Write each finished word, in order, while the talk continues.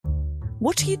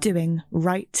What are you doing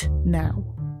right now?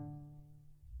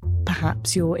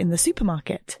 Perhaps you're in the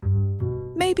supermarket.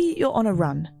 Maybe you're on a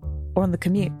run or on the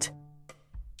commute.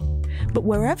 But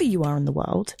wherever you are in the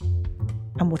world,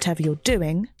 and whatever you're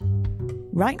doing,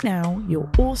 right now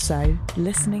you're also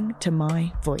listening to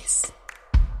my voice.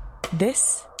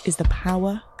 This is the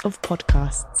power of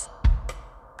podcasts.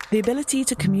 The ability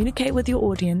to communicate with your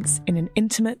audience in an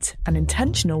intimate and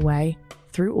intentional way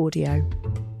through audio.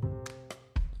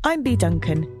 I'm Bea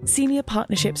Duncan, Senior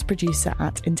Partnerships Producer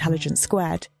at Intelligence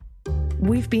Squared.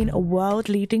 We've been a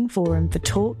world-leading forum for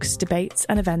talks, debates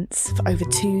and events for over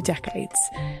 2 decades.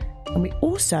 And we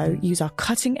also use our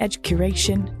cutting-edge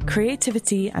curation,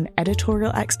 creativity and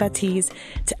editorial expertise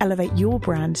to elevate your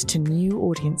brand to new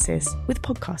audiences with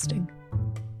podcasting.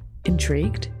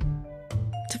 Intrigued?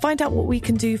 To find out what we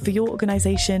can do for your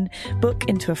organisation, book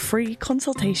into a free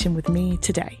consultation with me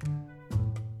today.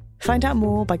 Find out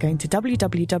more by going to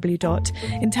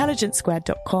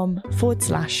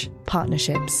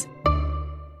www.intelligencesquared.com/partnerships.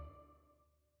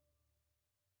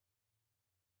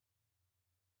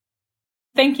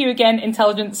 Thank you again,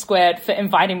 Intelligence Squared, for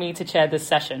inviting me to chair this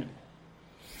session.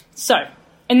 So,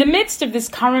 in the midst of this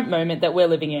current moment that we're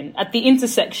living in, at the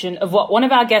intersection of what one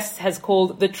of our guests has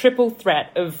called the triple threat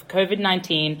of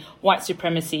COVID-19, white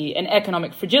supremacy, and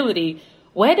economic fragility,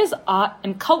 where does art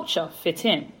and culture fit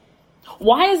in?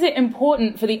 Why is it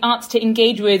important for the arts to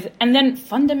engage with and then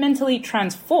fundamentally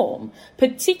transform,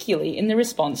 particularly in the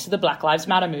response to the Black Lives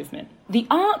Matter movement? The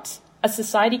art a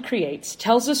society creates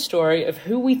tells a story of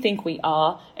who we think we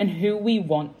are and who we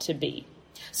want to be.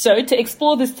 So to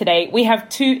explore this today, we have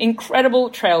 2 incredible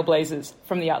trailblazers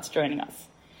from the arts joining us.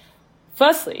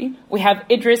 Firstly, we have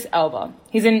Idris Elba.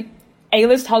 He's an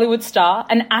A-list Hollywood star,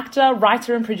 an actor,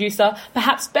 writer and producer,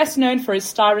 perhaps best known for his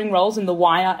starring roles in The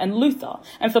Wire and Luther,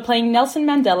 and for playing Nelson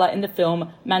Mandela in the film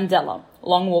Mandela,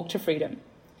 Long Walk to Freedom.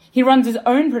 He runs his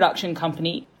own production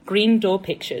company, Green Door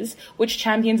Pictures, which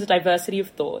champions diversity of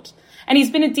thought. And he's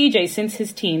been a DJ since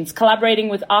his teens, collaborating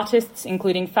with artists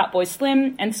including Fatboy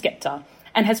Slim and Skepta,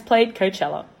 and has played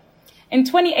Coachella. In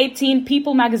 2018,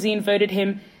 People magazine voted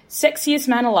him sexiest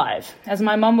man alive. As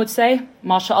my mum would say,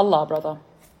 MashaAllah, brother.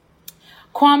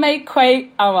 Kwame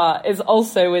Kwei-Armah is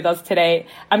also with us today.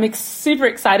 I'm super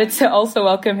excited to also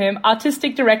welcome him,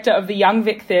 Artistic Director of the Young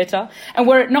Vic Theatre, and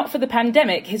were it not for the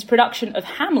pandemic, his production of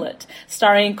Hamlet,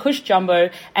 starring Cush Jumbo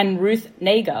and Ruth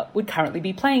Negga, would currently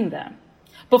be playing there.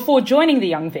 Before joining the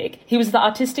Young Vic, he was the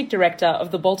artistic director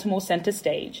of the Baltimore Center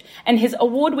Stage, and his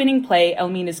award-winning play,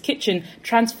 Elmina's Kitchen,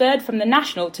 transferred from the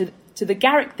National to the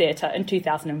Garrick Theatre in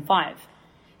 2005.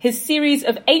 His series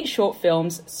of 8 short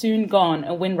films, Soon Gone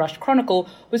and Windrush Chronicle,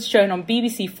 was shown on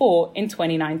BBC4 in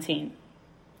 2019.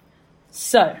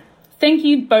 So, thank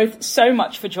you both so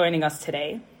much for joining us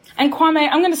today. And Kwame,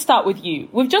 I'm going to start with you.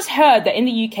 We've just heard that in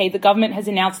the UK, the government has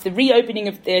announced the reopening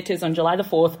of theatres on July the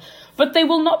 4th, but they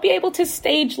will not be able to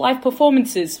stage live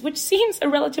performances, which seems a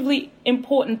relatively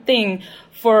important thing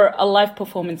for a live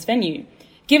performance venue.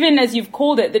 Given, as you've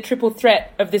called it, the triple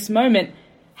threat of this moment,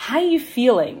 how are you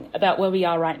feeling about where we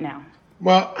are right now?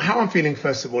 Well, how I'm feeling,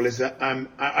 first of all, is that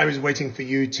I was waiting for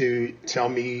you to tell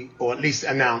me, or at least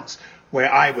announce,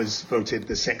 where I was voted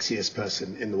the sexiest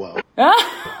person in the world. And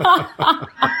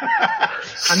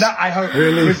that I hope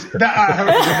was in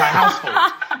my household.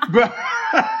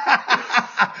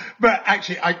 But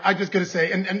actually, I just got to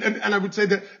say, and I would say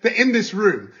that in this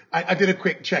room, I did a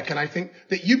quick check, and I think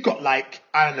that you've got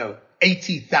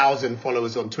 80,000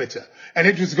 followers on Twitter, and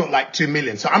it just got 2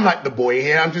 million. So I'm like the boy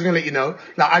here. I'm just going to let you know,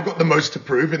 I got the most to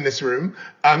prove in this room.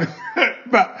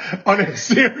 But on a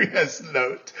serious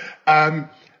note,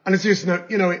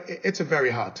 it's a very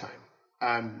hard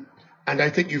time. And I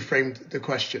think you framed the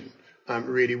question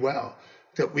really well,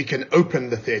 that we can open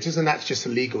the theatres, and that's just a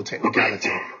legal technicality,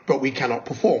 but we cannot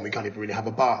perform. We can't even really have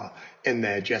a bar in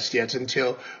there just yet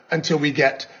until we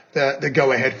get the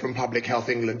go-ahead from Public Health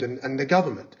England and the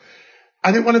government.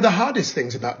 I think one of the hardest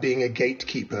things about being a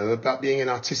gatekeeper, about being an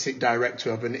artistic director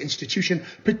of an institution,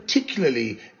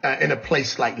 particularly in a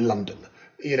place like London,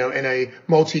 in a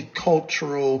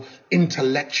multicultural,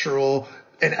 intellectual,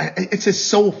 it's a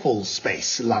soulful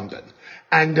space, London.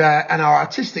 And our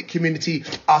artistic community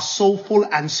are soulful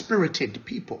and spirited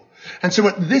people. And so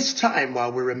at this time,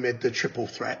 while we're amid the triple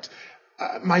threat,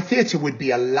 my theatre would be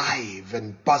alive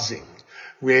and buzzing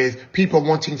with people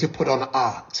wanting to put on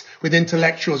art, with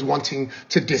intellectuals wanting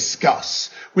to discuss,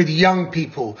 with young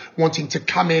people wanting to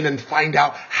come in and find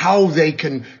out how they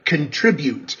can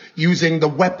contribute using the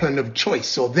weapon of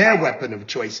choice, or their weapon of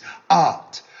choice,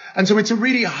 art. And so it's a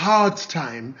really hard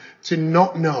time to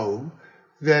not know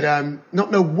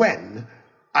when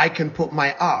I can put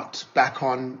my art back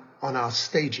on our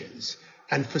stages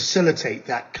and facilitate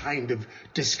that kind of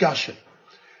discussion.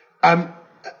 I'm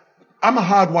a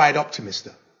hardwired optimist,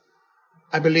 though.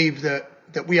 I believe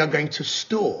that we are going to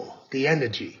store the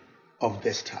energy of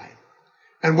this time.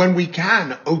 And when we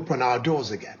can open our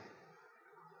doors again,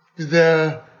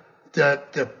 the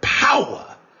power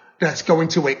that's going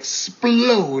to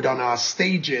explode on our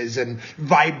stages and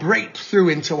vibrate through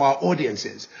into our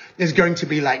audiences is going to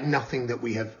be like nothing that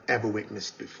we have ever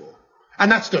witnessed before.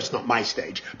 And that's just not my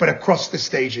stage, but across the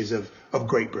stages of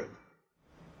Great Britain.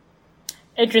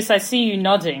 Idris, I see you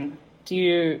nodding.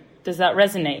 Does that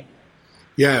resonate?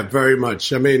 Yeah, very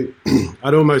much. I mean,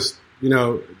 I'd almost,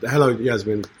 hello,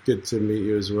 Yasmin, good to meet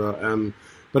you as well.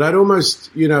 But I'd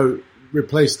almost,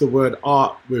 replace the word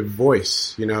art with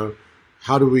voice.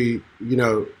 How do we,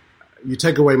 you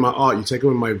take away my art, you take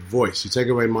away my voice, you take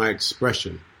away my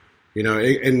expression,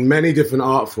 in many different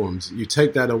art forms. You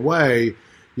take that away,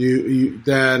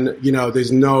 then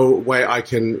there's no way I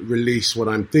can release what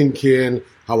I'm thinking,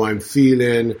 how I'm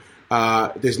feeling.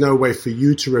 There's no way for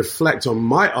you to reflect on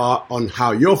my art, on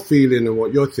how you're feeling and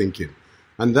what you're thinking.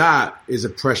 And that is a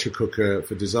pressure cooker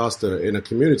for disaster in a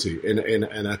community, in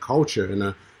a culture, in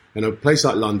a place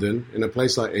like London, in a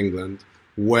place like England,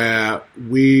 where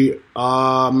we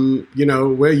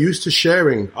we're used to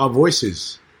sharing our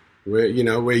voices. We're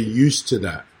used to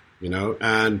that,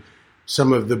 and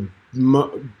some of the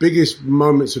biggest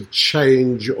moments of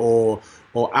change or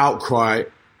outcry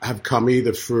have come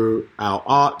either through our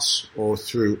arts or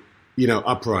through,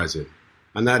 uprising.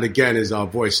 And that again is our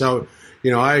voice. So,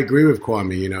 I agree with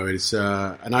Kwame, it's,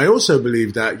 and I also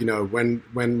believe that,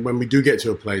 when we do get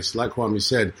to a place, like Kwame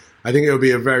said, I think it will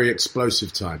be a very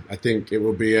explosive time. I think it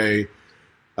will be a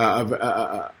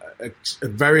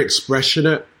very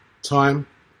expressionate time.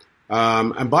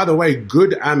 And by the way,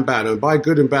 good and bad. And by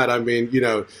good and bad, I mean,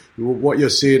 what you're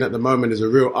seeing at the moment is a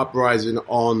real uprising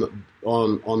on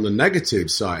the negative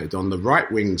side, on the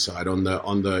right wing side, on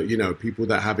the people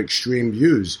that have extreme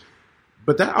views.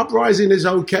 But that uprising is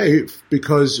okay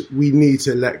because we need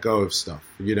to let go of stuff.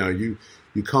 You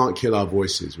can't kill our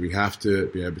voices. We have to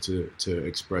be able to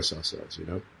express ourselves,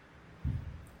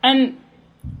 And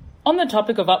on the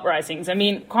topic of uprisings, I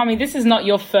mean, Kwame, this is not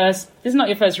your first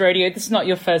rodeo. This is not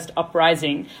your first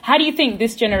uprising. How do you think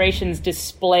this generation's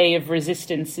display of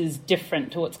resistance is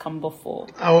different to what's come before?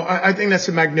 Oh, I think that's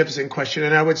a magnificent question.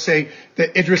 And I would say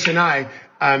that Idris and I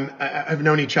have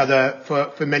known each other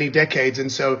for many decades.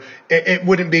 And so it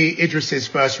wouldn't be Idris's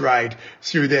first ride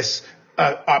through this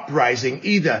uprising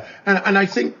either. And I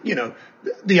think,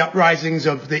 the uprisings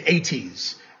of the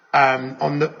 80s,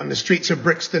 on the streets of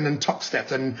Brixton and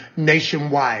Toxteth and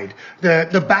nationwide,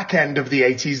 the back end of the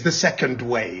 80s, the second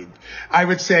wave. I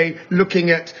would say looking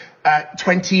at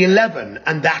 2011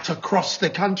 and that across the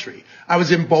country. I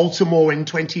was in Baltimore in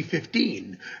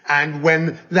 2015, and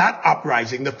when that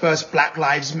uprising, the first Black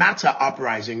Lives Matter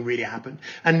uprising really happened,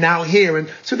 and now here, and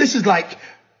so this is like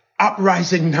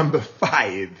uprising number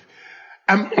 5.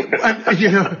 And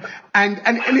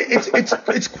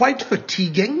it's quite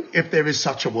fatiguing, if there is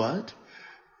such a word,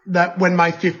 that when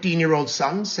my 15-year-old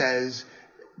son says,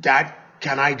 "Dad,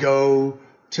 can I go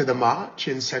to the march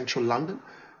in central London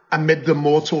amid the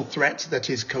mortal threat that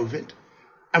is COVID?"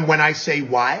 And when I say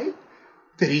why,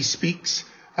 that he speaks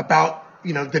about,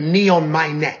 the knee on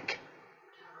my neck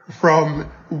from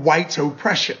white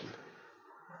oppression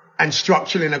and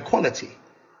structural inequality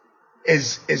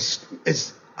is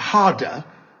harder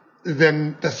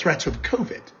than the threat of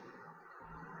COVID.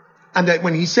 And that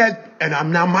when he said,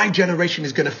 and now my generation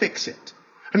is going to fix it.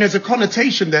 And there's a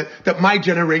connotation that my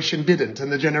generation didn't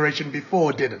and the generation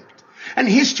before didn't. And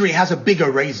history has a bigger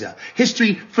razor.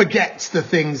 History forgets the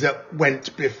things that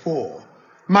went before.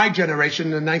 My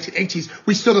generation in the 1980s,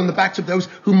 we stood on the backs of those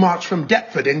who marched from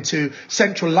Deptford into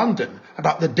central London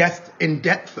about the death in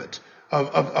Deptford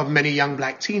of many young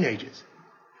black teenagers.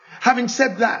 Having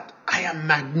said that, I am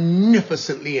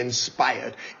magnificently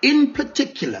inspired, in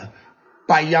particular,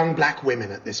 by young black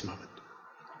women at this moment.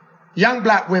 Young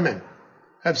black women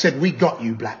have said, "We got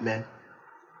you, black men."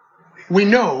 We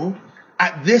know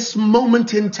at this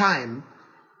moment in time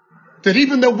that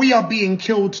even though we are being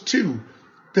killed too,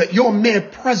 that your mere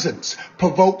presence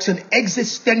provokes an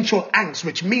existential angst,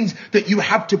 which means that you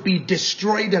have to be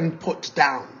destroyed and put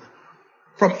down.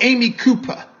 From Amy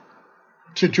Cooper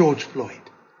to George Floyd.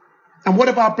 And what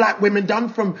have our black women done?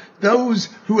 From those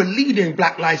who are leading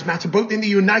Black Lives Matter, both in the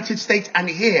United States and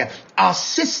here, our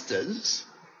sisters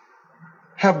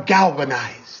have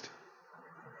galvanized.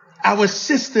 Our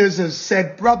sisters have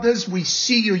said, brothers, we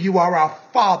see you. You are our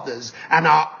fathers and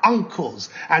our uncles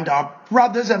and our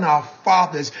brothers and our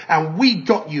fathers. And we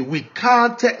got you. We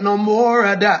can't take no more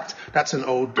of that. That's an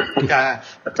old,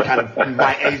 kind of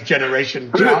my age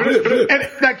generation job.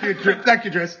 Thank you,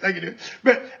 Driss. Thank you.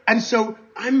 And so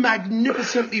I'm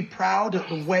magnificently proud of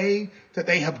the way that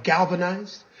they have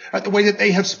galvanized, at the way that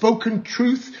they have spoken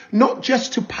truth, not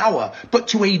just to power, but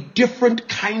to a different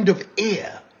kind of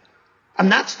ear.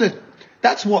 And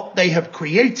that's what they have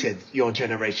created, your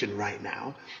generation right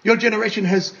now. Your generation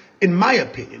has, in my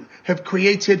opinion, have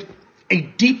created a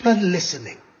deeper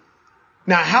listening.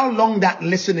 Now, how long that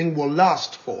listening will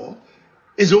last for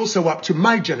is also up to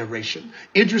my generation,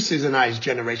 Idris's and I's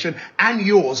generation, and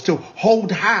yours to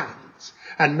hold hands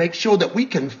and make sure that we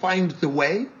can find the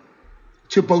way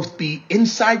to both be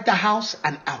inside the house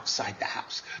and outside the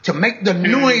house, to make the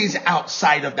noise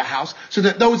outside of the house so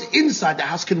that those inside the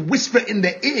house can whisper in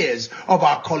the ears of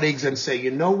our colleagues and say,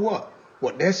 you know what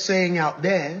they're saying out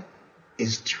there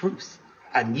is truth,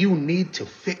 and you need to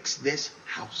fix this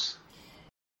house.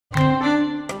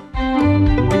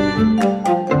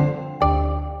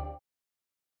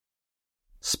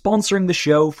 Sponsoring the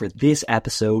show for this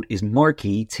episode is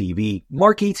Marquee TV.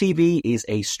 Marquee TV is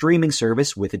a streaming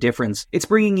service with a difference. It's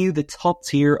bringing you the top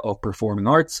tier of performing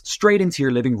arts straight into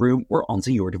your living room or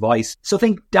onto your device. So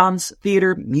think dance,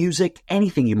 theatre, music,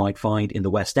 anything you might find in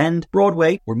the West End,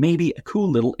 Broadway, or maybe a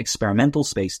cool little experimental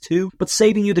space too, but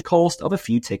saving you the cost of a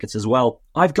few tickets as well.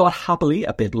 I've got happily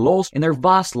a bit lost in their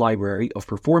vast library of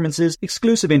performances,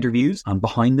 exclusive interviews, and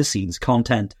behind-the-scenes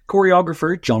content.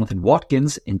 Choreographer Jonathan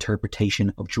Watkins'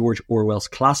 interpretation of George Orwell's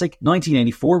classic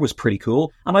 1984 was pretty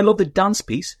cool, and I love the dance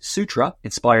piece Sutra,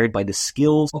 inspired by the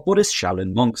skills of Buddhist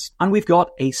Shaolin monks. And we've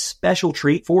got a special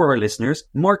treat for our listeners.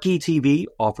 Marquee TV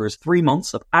offers 3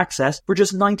 months of access for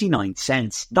just 99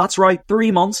 cents. That's right,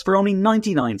 3 months for only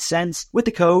 99 cents. With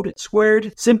the code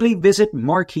SQUARED, simply visit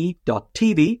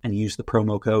marquee.tv and use the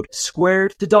promo code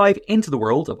SQUARED to dive into the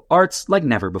world of arts like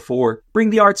never before. Bring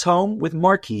the arts home with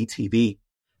Marquee TV.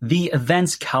 The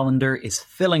events calendar is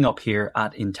filling up here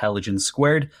at Intelligence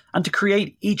Squared, and to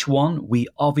create each one, we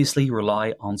obviously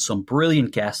rely on some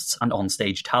brilliant guests and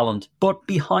onstage talent. But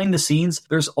behind the scenes,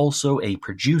 there's also a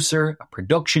producer, a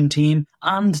production team,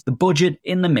 and the budget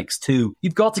in the mix too.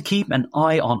 You've got to keep an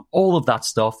eye on all of that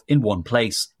stuff in one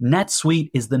place. NetSuite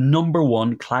is the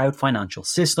 #1 cloud financial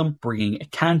system, bringing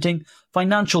accounting,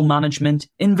 financial management,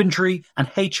 inventory, and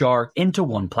HR into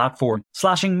one platform,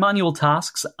 slashing manual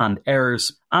tasks and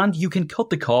errors. And you can cut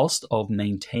the cost of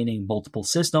maintaining multiple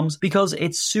systems because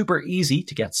it's super easy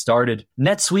to get started.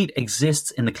 NetSuite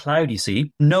exists in the cloud, you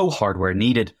see, no hardware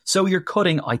needed, so you're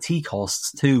cutting IT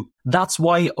costs too. That's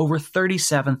why over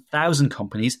 37,000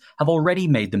 companies have already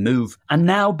made the move. And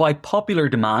now, by popular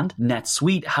demand,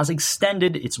 NetSuite has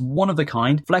extended its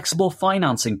one-of-a-kind flexible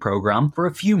financing program for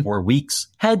a few more weeks.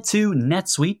 Head to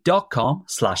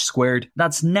netsuite.com/squared.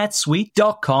 That's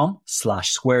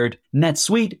netsuite.com/squared.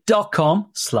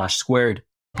 netsuite.com/squared.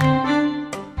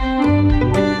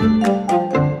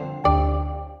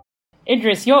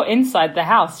 Idris, you're inside the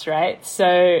house, right?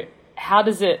 So how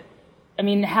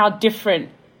different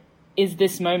is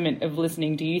this moment of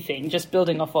listening, do you think? Just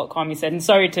building off what Kwame said. And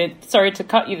sorry to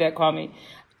cut you there, Kwame.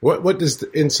 What does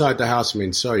inside the house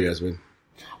mean? Sorry, Yasmin.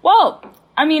 Well,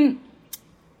 I mean,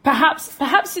 perhaps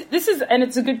this is, and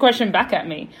it's a good question back at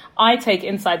me. I take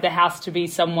inside the house to be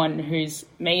someone who's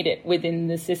made it within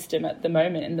the system at the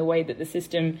moment in the way that the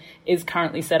system is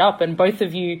currently set up. And both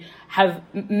of you have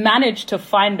managed to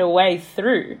find a way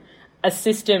through a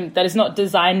system that is not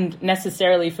designed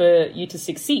necessarily for you to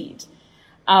succeed.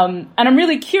 And I'm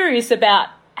really curious about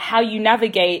how you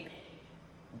navigate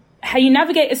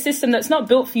a system that's not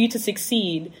built for you to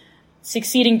succeeding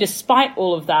despite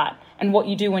all of that, and what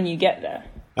you do when you get there.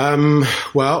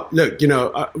 Well, look,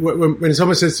 when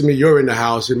someone says to me, you're in the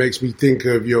house, it makes me think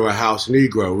of you're a house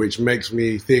Negro, which makes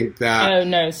me think that... Oh,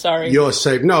 no, sorry. You're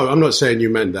safe. No, I'm not saying you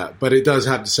meant that, but it does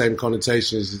have the same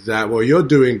connotations as that, well, you're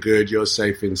doing good, you're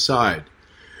safe inside.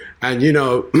 And,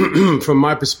 from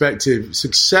my perspective,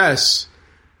 success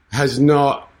has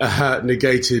not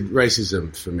negated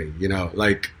racism for me,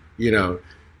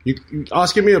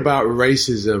 asking me about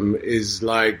racism is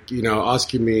like,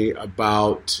 asking me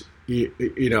about,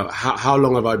 how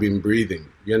long have I been breathing?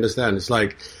 You understand? It's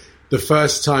like the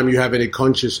first time you have any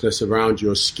consciousness around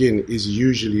your skin is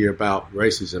usually about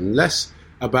racism, less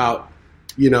about,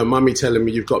 mummy telling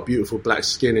me you've got beautiful black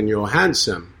skin and you're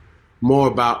handsome, more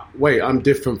about, wait, I'm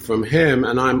different from him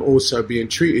and I'm also being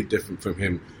treated different from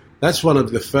him. That's one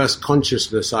of the first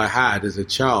consciousness I had as a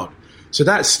child. So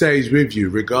that stays with you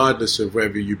regardless of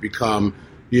whether you become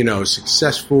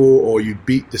successful or you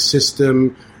beat the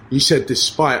system. You said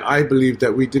despite. I believe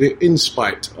that we did it in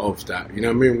spite of that. We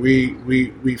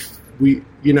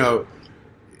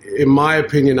in my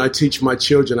opinion, I teach my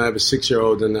children. I have a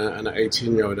 6-year-old and an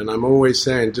 18-year-old, and I'm always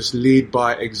saying, just lead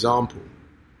by example.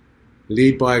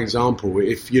 Lead by example.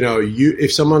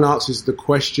 If someone asks the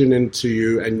question into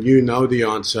you and you know the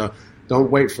answer,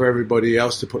 don't wait for everybody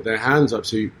else to put their hands up.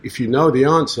 So if you know the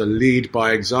answer, lead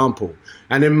by example.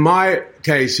 And in my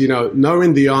case,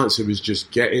 knowing the answer was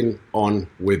just getting on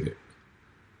with it.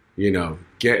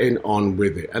 Getting on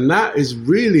with it. And that is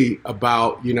really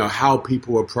about, how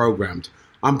people are programmed.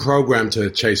 I'm programmed to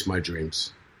chase my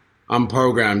dreams. I'm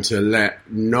programmed to let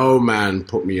no man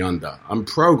put me under. I'm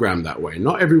programmed that way.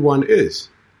 Not everyone is.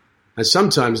 And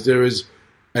sometimes there is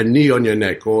a knee on your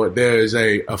neck, or there is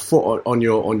a foot on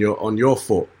your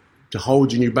foot to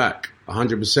holding you back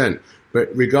 100%. But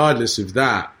regardless of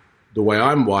that, the way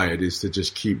I'm wired is to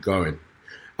just keep going.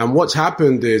 And what's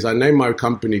happened is I named my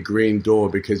company Green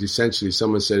Door because essentially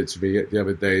someone said it to me the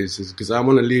other day, is because I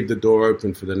want to leave the door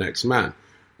open for the next man.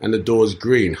 And the door's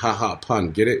green. Ha ha, pun.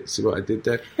 Get it? See what I did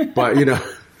there? But, yeah.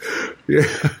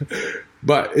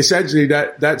 But essentially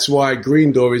that's why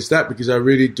Green Door is that, because I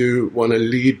really do want to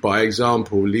lead by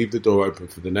example, leave the door open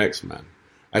for the next man.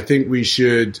 I think we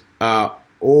should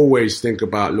always think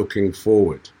about looking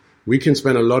forward. We can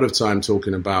spend a lot of time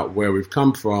talking about where we've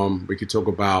come from. We could talk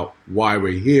about why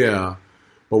we're here.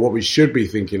 But what we should be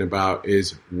thinking about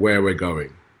is where we're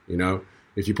going.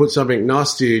 If you put something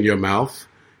nasty in your mouth,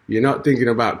 you're not thinking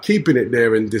about keeping it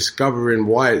there and discovering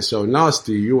why it's so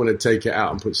nasty. You want to take it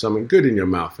out and put something good in your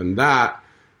mouth. And that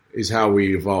is how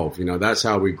we evolve. That's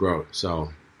how we grow. So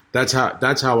that's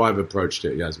how I've approached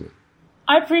it, Yasmin.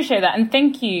 I appreciate that. And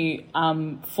thank you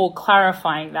for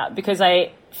clarifying that, because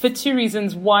for two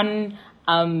reasons. One,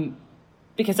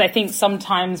 because I think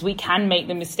sometimes we can make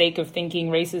the mistake of thinking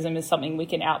racism is something we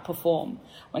can outperform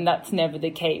when that's never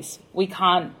the case. We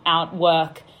can't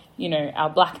outwork our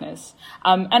blackness.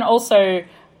 And also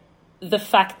the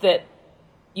fact that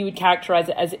you would characterize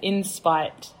it as in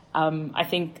spite, I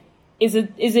think is a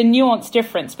nuanced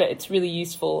difference, but it's really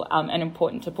useful and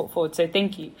important to put forward. So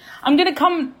thank you. I'm going to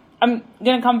come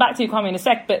back to you, Kwame, in a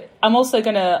sec, but I'm also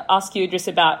going to ask you, Idris,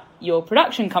 about your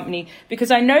production company,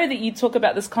 because I know that you talk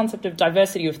about this concept of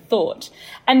diversity of thought.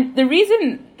 And the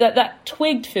reason that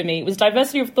twigged for me was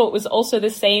diversity of thought was also the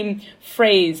same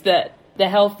phrase that the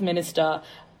health minister,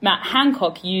 Matt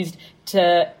Hancock, used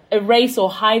to erase or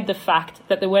hide the fact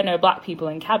that there were no black people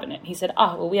in cabinet. He said,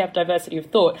 we have diversity of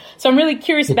thought. So I'm really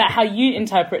curious about how you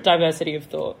interpret diversity of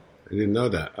thought. I didn't know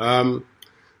that.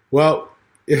 Well,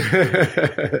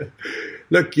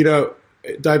 look,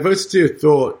 diversity of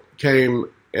thought came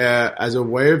as a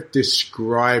way of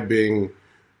describing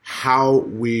how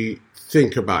we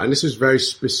think about, and this is very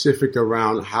specific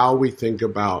around how we think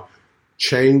about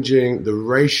changing the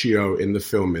ratio in the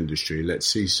film industry. Let's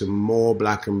see some more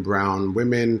black and brown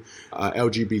women,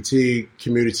 LGBT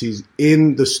communities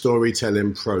in the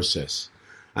storytelling process.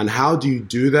 And how do you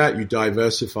do that? You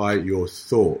diversify your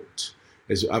thought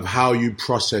of how you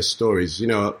process stories.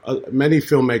 Many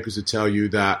filmmakers will tell you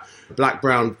that, black,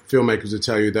 brown filmmakers will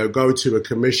tell you they'll go to a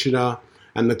commissioner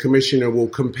and the commissioner will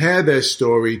compare their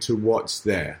story to what's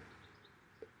there,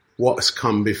 what's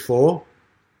come before,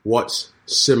 what's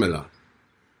similar.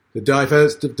 The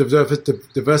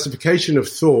diversification of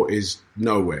thought is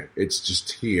nowhere. It's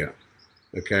just here.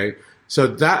 Okay. So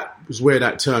that was where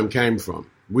that term came from.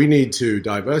 We need to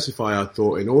diversify our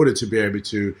thought in order to be able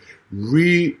to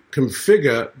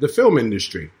reconfigure the film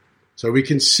industry so we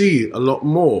can see a lot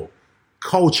more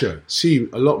culture, see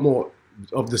a lot more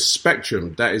of the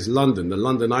spectrum that is London, the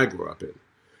London I grew up in.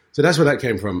 So that's where that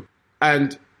came from.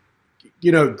 And,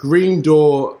 Green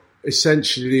Door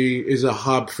essentially is a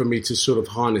hub for me to sort of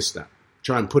harness that,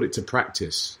 try and put it to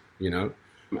practice,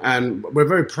 and we're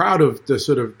very proud of the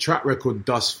sort of track record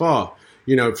thus far.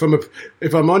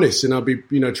 If I'm honest, and I'll be,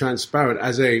 transparent,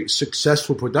 as a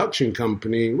successful production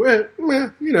company, we're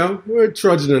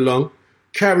trudging along,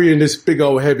 carrying this big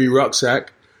old heavy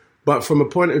rucksack. But from a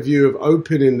point of view of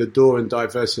opening the door and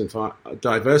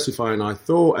diversifying our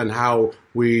thought and how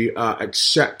we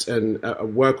accept and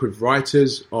work with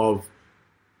writers of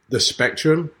the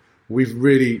spectrum, we've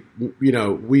really,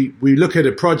 we look at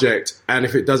a project, and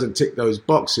if it doesn't tick those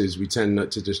boxes, we tend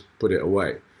not to just put it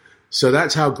away. So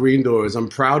that's how Green Door is. I'm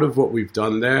proud of what we've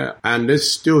done there. And there's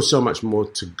still so much more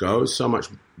to go, so much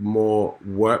more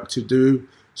work to do,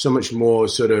 so much more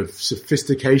sort of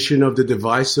sophistication of the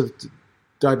device of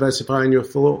diversifying your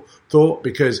thought,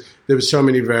 because there are so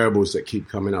many variables that keep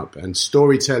coming up. And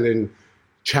storytelling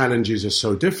challenges are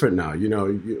so different now.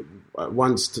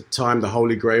 time the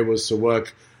Holy Grail was to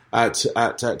work at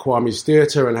Kwame's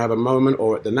Theatre and have a moment,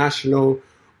 or at the National,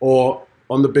 or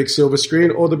on the big silver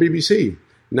screen, or the BBC.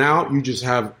 Now you just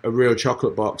have a real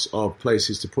chocolate box of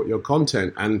places to put your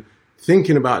content, and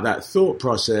thinking about that thought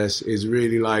process is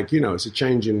really like,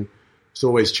 it's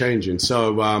always changing.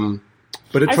 So,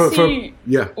 but it's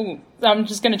yeah. Ooh, I'm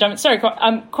just going to jump in. Sorry,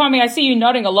 Kwame, I see you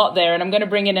nodding a lot there, and I'm going to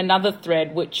bring in another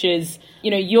thread, which is,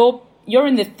 you're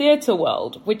in the theatre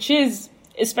world, which is,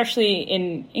 especially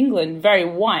in England, very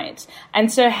white.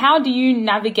 And so how do you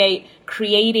navigate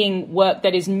creating work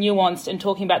that is nuanced and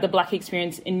talking about the Black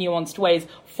experience in nuanced ways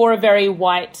for a very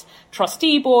white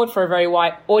trustee board, for a very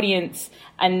white audience,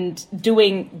 and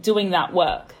doing that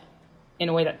work in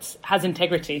a way that has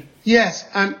integrity? Yes,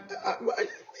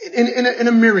 in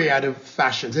a myriad of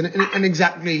fashions, and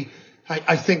exactly,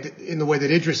 I think that in the way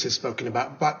that Idris has spoken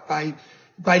about, but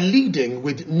by leading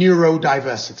with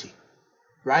neurodiversity,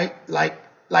 right? Like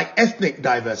ethnic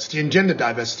diversity and gender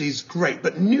diversity is great,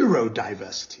 but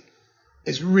neurodiversity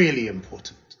is really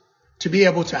important. To be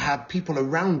able to have people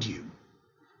around you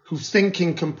who think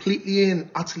in completely and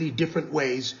utterly different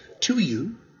ways to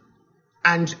you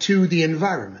and to the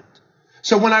environment.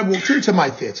 So when I walked into my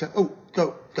theatre,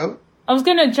 go. I was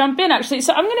going to jump in, actually.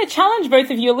 So I'm going to challenge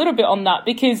both of you a little bit on that,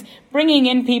 because bringing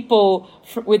in people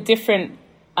with different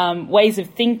ways of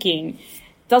thinking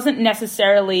doesn't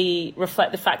necessarily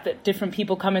reflect the fact that different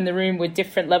people come in the room with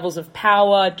different levels of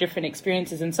power, different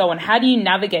experiences, and so on. How do you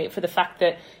navigate for the fact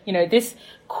that, this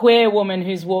queer woman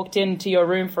who's walked into your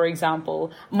room, for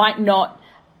example, might not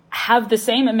have the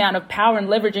same amount of power and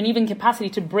leverage and even capacity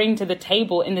to bring to the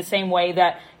table in the same way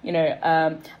that,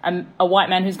 a white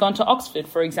man who's gone to Oxford,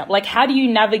 for example? Like, how do you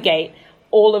navigate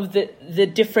all of the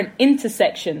different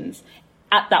intersections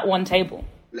at that one table?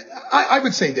 I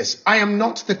would say this. I am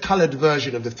not the coloured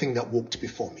version of the thing that walked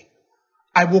before me.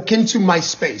 I walk into my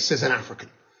space as an African,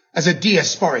 as a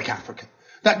diasporic African.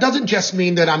 That doesn't just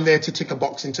mean that I'm there to tick a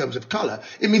box in terms of colour.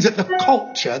 It means that the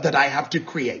culture that I have to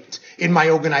create in my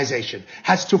organisation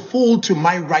has to fall to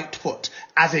my right foot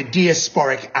as a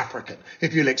diasporic African.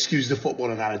 If you'll excuse the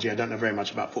football analogy, I don't know very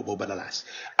much about football, but alas.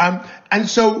 And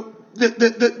so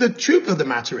the truth of the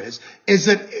matter is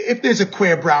that if there's a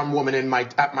queer brown woman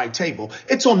at my table,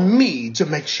 it's on me to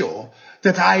make sure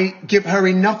that I give her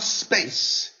enough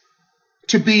space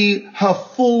to be her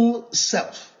full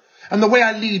self. And the way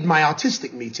I lead my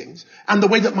artistic meetings and the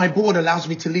way that my board allows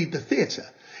me to lead the theatre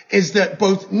is that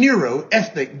both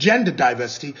ethnic, gender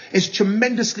diversity is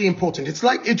tremendously important. It's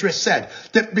like Idris said,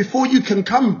 that before you can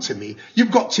come to me,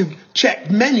 you've got to check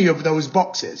many of those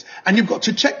boxes. And you've got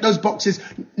to check those boxes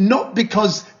not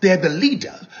because they're the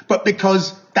leader, but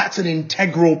because that's an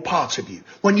integral part of you.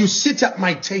 When you sit at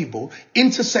my table,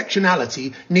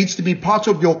 intersectionality needs to be part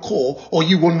of your core, or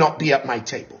you will not be at my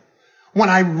table. When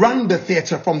I run the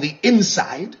theatre from the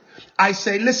inside, I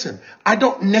say, listen, I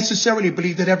don't necessarily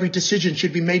believe that every decision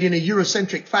should be made in a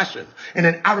Eurocentric fashion, in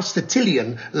an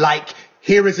Aristotelian, like,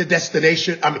 here is a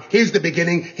destination, here's the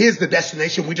beginning, here's the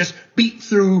destination, we just beat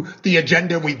through the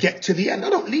agenda, we get to the end. I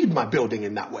don't lead my building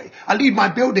in that way. I lead my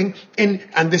building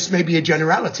and this may be a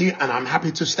generality, and I'm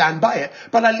happy to stand by it,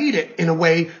 but I lead it in a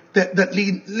way that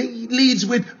leads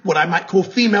with what I might call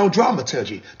female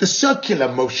dramaturgy, the circular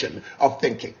motion of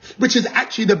thinking, which is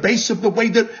actually the base of the way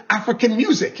that African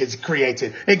music is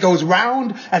created. It goes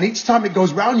round, and each time it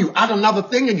goes round, you add another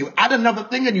thing, and you add another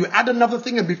thing, and you add another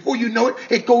thing, and before you know it,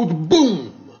 it goes boom.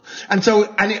 And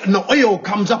so, and the oil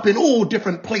comes up in all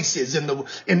different places in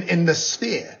the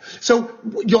sphere. So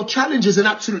your challenge is an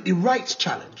absolutely right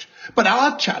challenge. But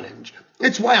our challenge,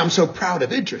 it's why I'm so proud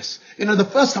of Idris. The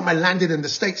first time I landed in the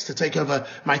States to take over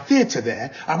my theatre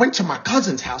there, I went to my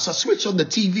cousin's house, I switched on the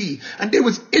TV, and there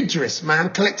was Idris,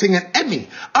 man, collecting an Emmy.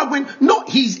 I went, not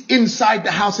he's inside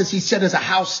the house, as he said, as a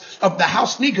house of the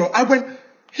house Negro. I went,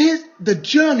 here's the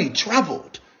journey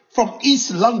travelled from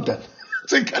East London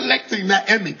to collecting that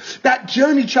Emmy. That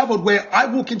journey traveled where I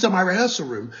walk into my rehearsal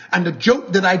room, and the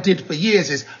joke that I did for years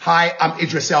is, hi, I'm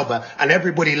Idris Elba. And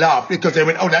everybody laughed because they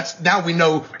went, now we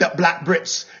know that Black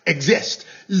Brits exist.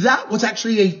 That was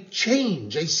actually a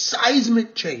change, a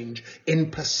seismic change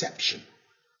in perception.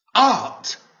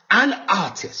 Art and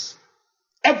artists,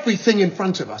 everything in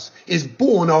front of us is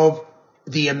born of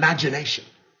the imagination.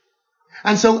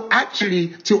 And so actually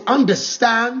to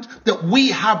understand that we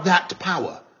have that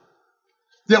power,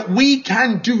 that we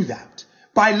can do that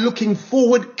by looking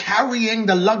forward, carrying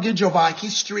the luggage of our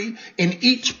history in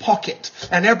each pocket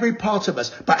and every part of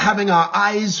us, but having our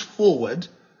eyes forward,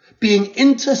 being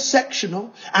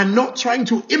intersectional and not trying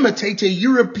to imitate a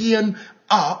European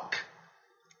arc,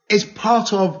 is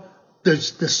part of the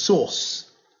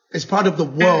source. It's part of the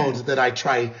world that I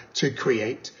try to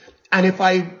create. And if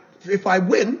I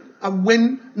win, I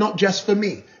win not just for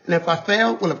me. And if I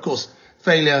fail, well, of course,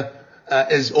 failure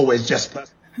is always just for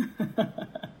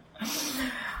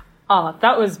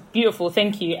that was beautiful.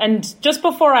 Thank you. And just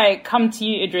before I come to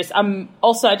you, Idris,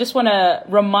 I just want to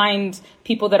remind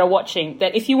people that are watching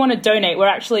that if you want to donate, we're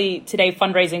actually today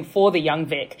fundraising for the Young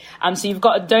Vic. So you've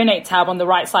got a donate tab on the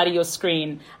right side of your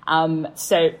screen.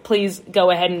 So please go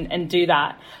ahead and do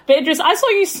that. But Idris, I saw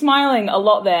you smiling a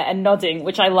lot there and nodding,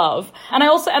 which I love. And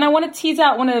I want to tease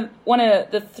out one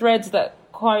of the threads that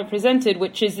Kwame presented,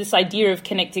 which is this idea of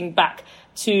connecting back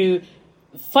to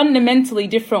fundamentally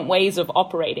different ways of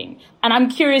operating. And I'm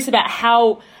curious about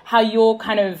how your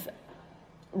kind of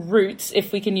roots,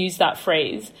 if we can use that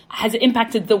phrase, has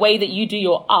impacted the way that you do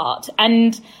your art.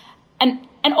 And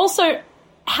also,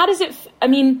 how does it,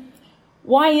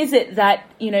 why is it that,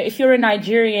 if you're a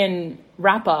Nigerian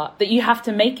rapper, that you have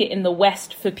to make it in the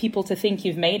West for people to think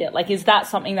you've made it? Like, is that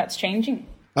something that's changing?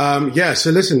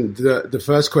 So listen, the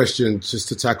first question, just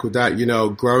to tackle that,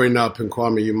 growing up, and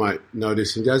Kwame, you might know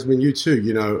this, and Jasmine, you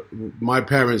too, my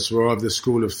parents were of the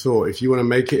school of thought, if you want to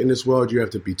make it in this world, you have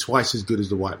to be twice as good as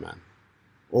the white man.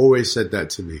 Always said that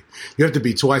to me. You have to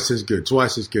be twice as good.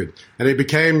 And it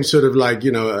became sort of like,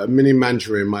 a mini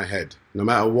mantra in my head. No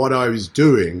matter what I was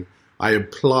doing, I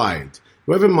applied.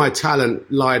 Whether my talent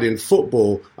lied in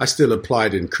football, I still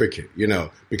applied in cricket,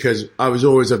 because I was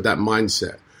always of that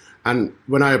mindset. And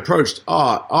when I approached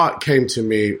art came to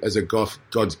me as a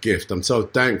God's gift. I'm so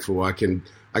thankful. I can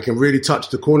really touch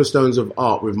the cornerstones of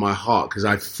art with my heart because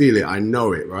I feel it. I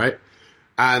know it, right?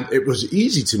 And it was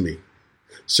easy to me.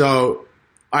 So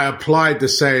I applied the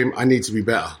same, I need to be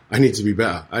better. And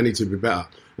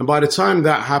by the time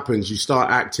that happens, you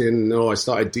start acting. I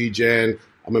started DJing.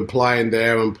 I'm applying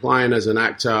there. I'm applying as an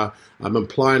actor. I'm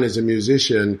applying as a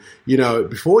musician.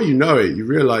 Before you know it, you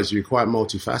realize you're quite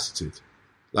multifaceted.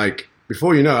 Like,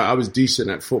 before you know it, I was decent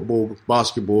at football,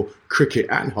 basketball, cricket,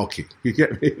 and hockey. You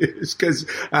get me? It's because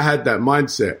I had that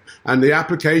mindset. And the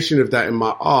application of that in my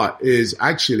art is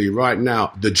actually right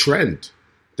now the trend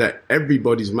that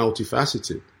everybody's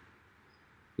multifaceted.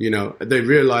 They're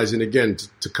realizing, again,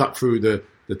 to cut through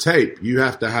the tape, you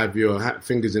have to have your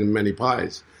fingers in many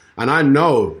pies. And I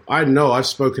know I've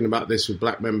spoken about this with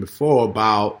black men before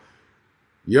about,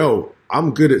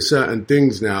 I'm good at certain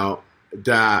things now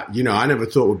that, I never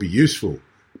thought would be useful,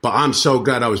 but I'm so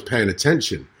glad I was paying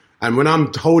attention. And when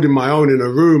I'm holding my own in a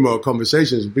room or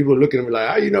conversations, people are looking at me like,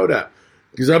 how you know that?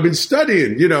 Because I've been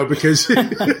studying, because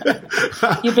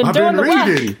You've been I've doing been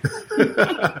reading.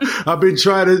 I've been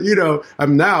trying to,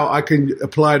 and now I can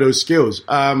apply those skills.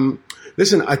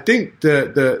 Listen, I think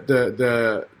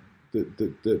the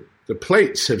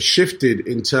plates have shifted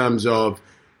in terms of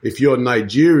if you're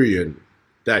Nigerian,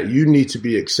 that you need to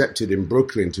be accepted in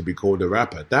Brooklyn to be called a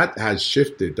rapper. That has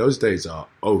shifted. Those days are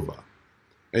over.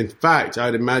 In fact,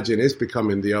 I'd imagine it's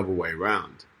becoming the other way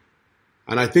around.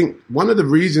 And I think one of the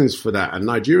reasons for that, and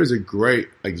Nigeria is a great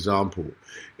example,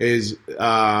 is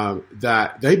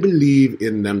that they believe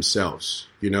in themselves,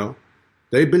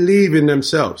 They believe in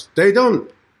themselves. They don't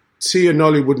see a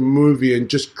Nollywood movie and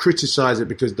just criticize it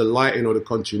because the lighting or the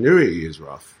continuity is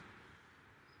rough.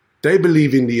 They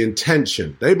believe in the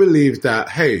intention. They believe that,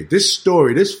 hey, this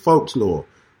story, this folklore,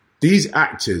 these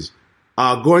actors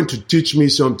are going to teach me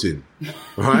something,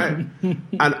 right? And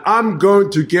I'm going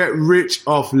to get rich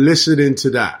off listening to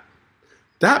that.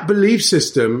 That belief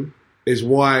system is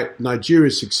why Nigeria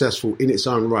is successful in its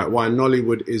own right, why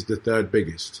Nollywood is the third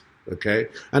biggest. Okay.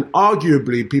 And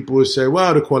arguably people will say,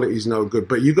 well, the quality is no good,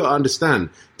 but you got to understand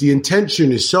the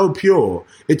intention is so pure.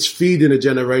 It's feeding a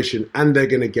generation and they're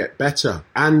going to get better,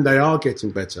 and they are getting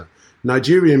better.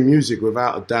 Nigerian music,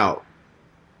 without a doubt,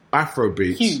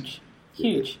 Afrobeats.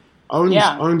 Huge.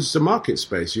 Owns the market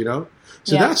space, So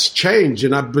that's change.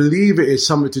 And I believe it is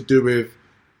something to do with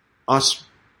us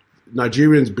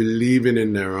Nigerians believing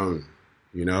in their own,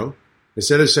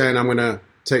 instead of saying, I'm going to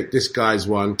take this guy's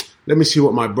one. Let me see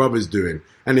what my brother's doing.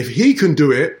 And if he can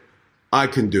do it, I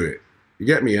can do it. You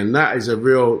get me? And that's a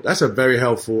very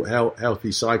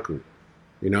healthy cycle,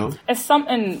 It's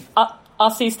something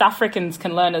us East Africans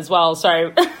can learn as well.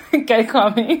 Sorry, go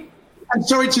Kwame. I'm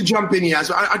sorry to jump in here.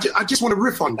 I just want to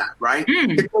riff on that, right?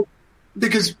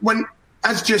 Because when,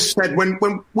 as just said, when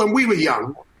we were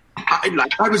young,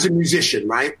 I was a musician,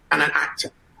 right? And an actor.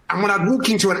 And when I'd walk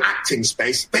into an acting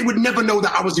space, they would never know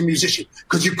that I was a musician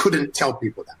because you couldn't tell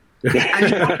people that.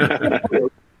 And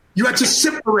you had to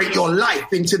separate your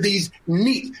life into these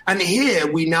neat. And here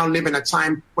we now live in a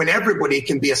time when everybody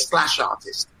can be a splash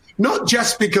artist, not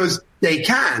just because they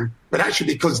can, but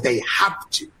actually because they have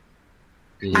to.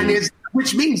 And there's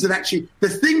which means that actually the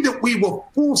thing that we were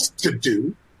forced to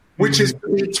do, which is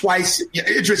twice,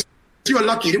 Idris, you're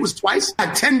lucky. It was twice.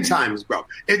 10 times, bro.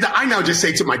 I now just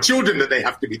say to my children that they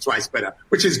have to be twice better,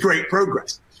 which is great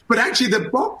progress. But actually the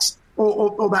box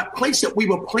or that place that we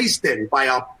were placed in by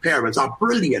our parents, our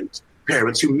brilliant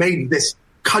parents who made this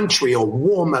country a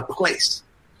warmer place,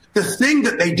 the thing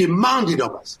that they demanded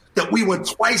of us, that we were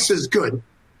twice as good,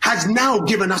 has now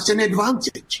given us an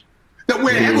advantage. That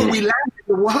wherever we land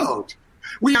in the world,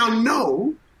 we now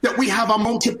know that we have a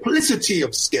multiplicity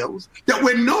of skills, that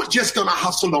we're not just going to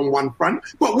hustle on one front,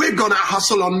 but we're going to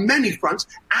hustle on many fronts.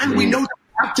 And we know that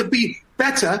we have to be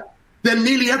better than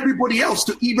nearly everybody else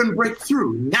to even break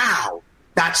through. Now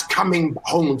that's coming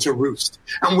home to roost.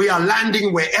 And we are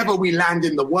landing wherever we land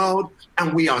in the world,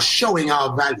 and we are showing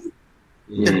our value.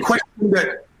 The question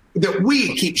that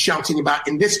we keep shouting about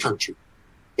in this country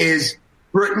is,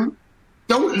 Britain,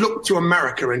 don't look to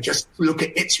America and just look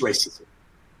at its racism.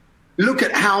 Look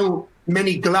at how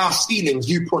many glass ceilings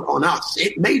you put on us.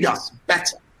 It made us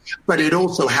better, but it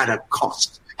also had a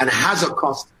cost, and it has a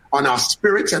cost on our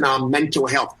spirits and our mental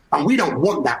health. And we don't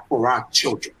want that for our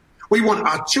children. We want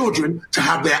our children to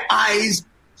have their eyes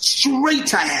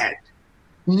straight ahead,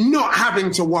 not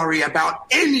having to worry about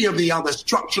any of the other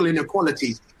structural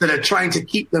inequalities that are trying to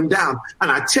keep them down.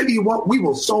 And I tell you what, we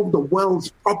will solve the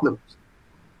world's problems.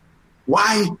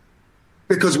 Why?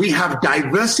 Because we have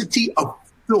diversity of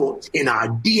thought in our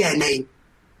DNA,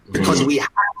 because we have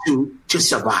to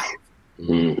survive.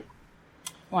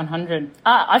 100.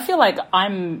 I feel like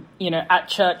I'm, at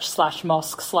church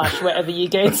 /mosque/ wherever you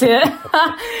go to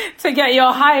to get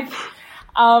your hype.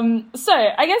 So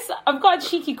I guess I've got a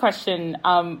cheeky question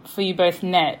for you both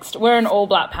next. We're an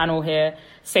all-black panel here,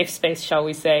 safe space, shall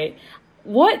we say.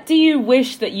 What do you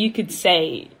wish that you could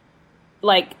say,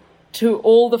 to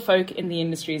all the folk in the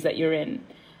industries that you're in?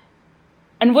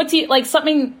 And what do you,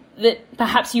 something that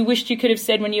perhaps you wished you could have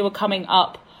said when you were coming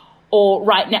up, or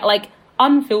right now,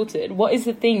 unfiltered, what is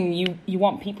the thing you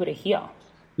want people to hear?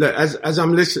 Look, as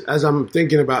I'm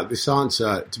thinking about this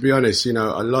answer, to be honest, a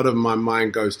lot of my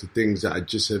mind goes to things that I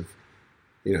just have,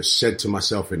 said to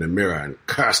myself in the mirror and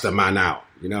cursed a man out.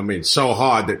 You know what I mean? So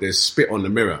hard that there's spit on the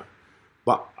mirror.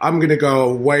 But I'm going to go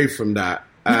away from that.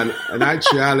 And in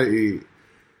actuality,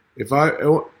 if I,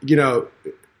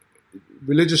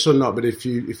 religious or not, but if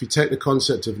you take the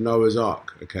concept of Noah's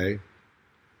Ark, okay,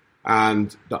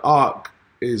 and the Ark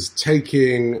is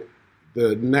taking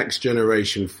the next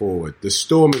generation forward. The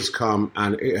storm has come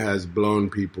and it has blown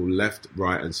people left,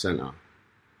 right, and center.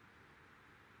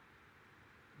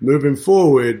 Moving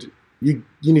forward, you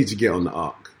need to get on the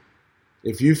Ark.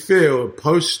 If you feel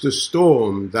post the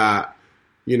storm that,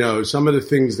 some of the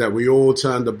things that we all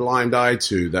turned a blind eye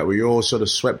to, that we all sort of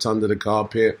swept under the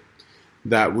carpet,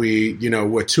 that we,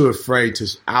 were too afraid to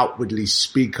outwardly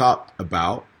speak up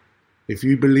about, if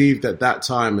you believe that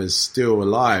time is still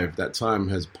alive, that time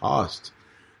has passed.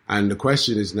 And the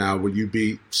question is now, will you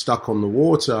be stuck on the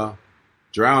water,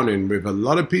 drowning with a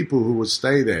lot of people who will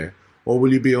stay there? Or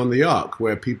will you be on the Ark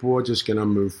where people are just going to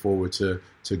move forward to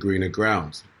greener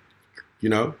grounds?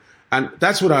 And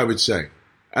that's what I would say.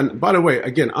 And by the way,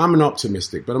 again, I'm an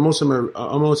optimistic, but I'm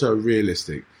also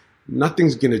realistic.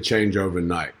 Nothing's going to change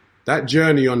overnight. That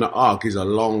journey on the Ark is a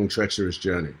long, treacherous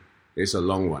journey. It's a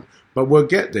long one. But we'll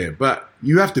get there. But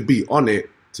you have to be on it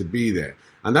to be there.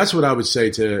 And that's what I would say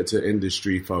to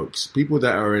industry folks, people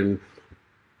that are in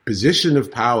position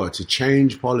of power to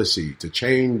change policy, to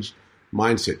change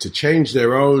mindset, to change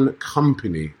their own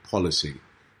company policy.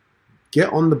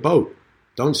 Get on the boat.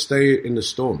 Don't stay in the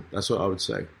storm. That's what I would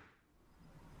say.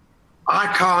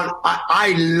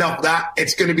 I love that.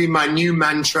 It's going to be my new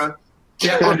mantra.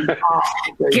 Get on the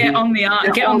Ark. Get on the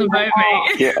Ark. Get on the boat,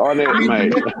 mate. Get on it,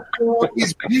 mate.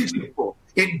 It's beautiful.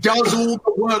 It does all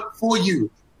the work for you.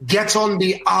 Get on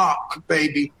the Ark,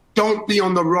 baby. Don't be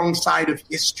on the wrong side of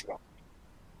history.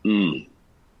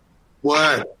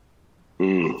 Word.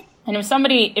 And if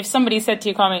somebody said to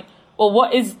you, Kwame, well,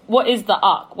 what is the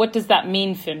Ark? What does that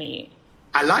mean for me?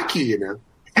 I like you,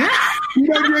 You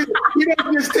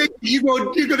don't just think you're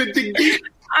going to dig deep.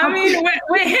 I mean,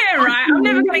 we're here, right? I'm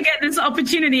never going to get this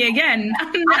opportunity again.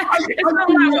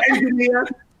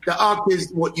 The Ark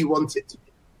is what you want it to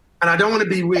be. And I don't want to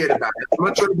be weird about it. I'm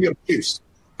not trying to be obtuse.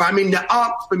 But I mean, the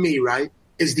Ark for me, right,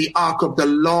 is the arc of the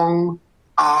long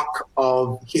arc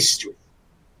of history.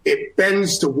 It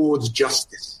bends towards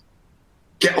justice.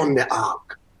 Get on the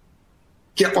Ark.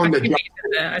 Get on the justice.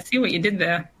 I see what you did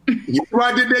there. You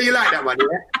like that one, yeah?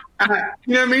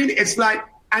 You know what I mean? It's like,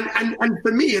 and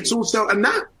for me, it's also, and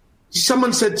that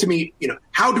someone said to me,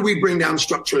 how do we bring down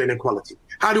structural inequality?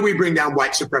 How do we bring down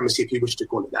white supremacy, if you wish to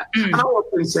call it that? I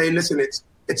often say, listen, it's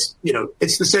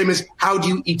the same as how do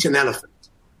you eat an elephant?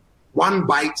 One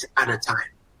bite at a time.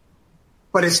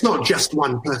 But it's not just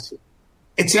one person.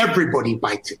 It's everybody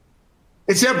biting.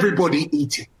 It's everybody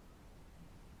eating.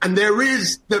 And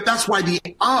that's why the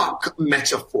ark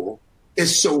metaphor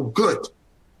is so good.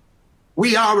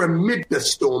 We are amid the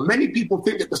storm. Many people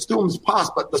think that the storm's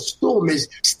past, but the storm is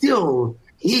still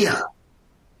here.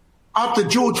 After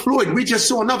George Floyd, we just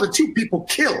saw another 2 people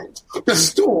killed. The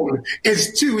storm is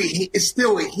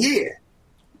still here.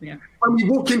 Yeah. When we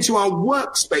walk into our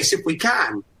workspace, if we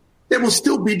can, there will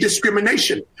still be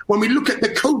discrimination. When we look at the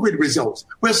COVID results,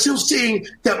 we're still seeing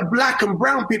that black and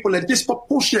brown people are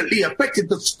disproportionately affected.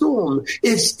 The storm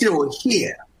is still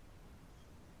here.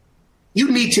 You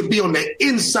need to be on the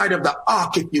inside of the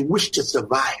ark if you wish to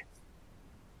survive.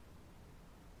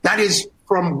 That is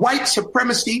from white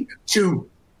supremacy to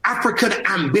African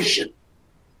ambition.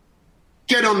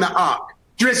 Get on the ark.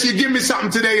 Dress, you give me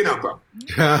something today, you know, bro.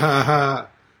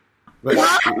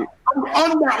 What? I'm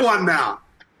on that one now.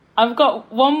 I've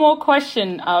got one more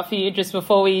question for you just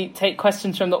before we take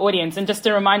questions from the audience. And just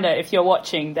a reminder, if you're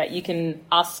watching, that you can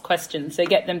ask questions. So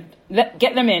get them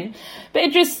in. But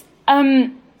Idris,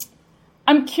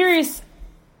 I'm curious,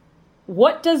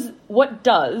 what does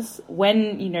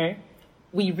when,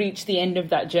 we reach the end of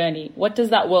that journey, what does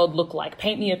that world look like?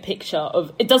 Paint me a picture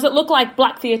of it. Does it look like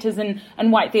black theatres and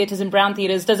white theatres and brown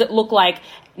theatres? Does it look like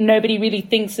nobody really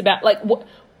thinks about, like,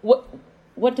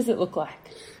 what does it look like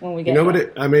when we get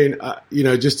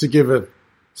there? Just to give a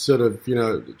sort of,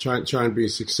 try and be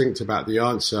succinct about the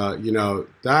answer,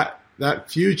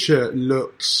 that future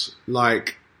looks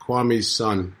like Kwame's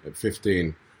son at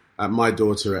 15, at my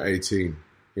daughter at 18,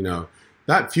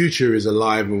 that future is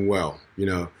alive and well,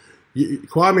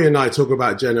 Kwame and I talk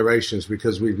about generations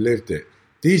because we've lived it.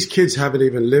 These kids haven't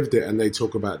even lived it, and they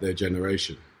talk about their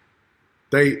generation.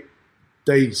 They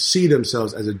see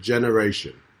themselves as a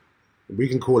generation. We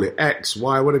can call it X,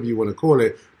 Y, whatever you want to call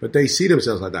it, but they see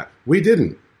themselves like that. We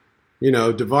didn't.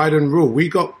 Divide and rule. We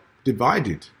got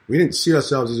divided. We didn't see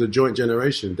ourselves as a joint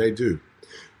generation. They do.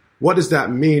 What does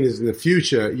that mean is in the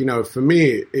future, for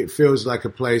me, it feels like a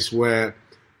place where,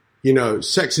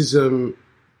 sexism,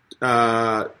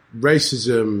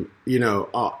 racism,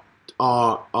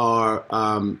 are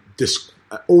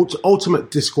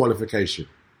ultimate disqualification.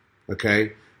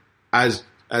 Okay, as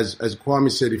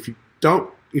Kwame said,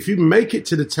 if you make it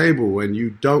to the table and you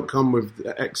don't come with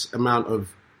the X amount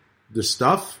of the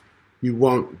stuff, you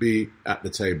won't be at the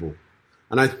table.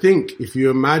 And I think if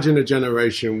you imagine a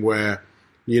generation where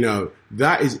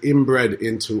that is inbred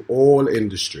into all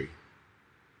industry.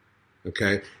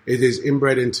 Okay, it is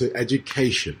inbred into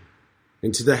education,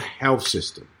 into the health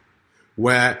system,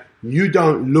 where you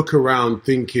don't look around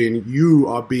thinking you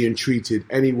are being treated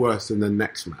any worse than the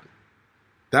next man.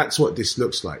 That's what this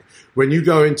looks like. When you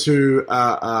go into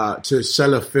to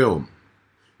sell a film,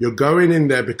 you're going in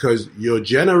there because your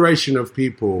generation of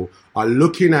people are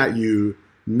looking at you,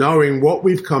 knowing what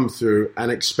we've come through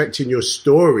and expecting your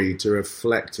story to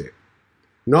reflect it.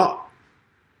 Not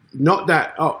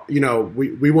that,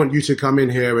 we want you to come in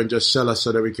here and just sell us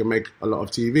so that we can make a lot of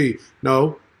TV.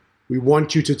 No, we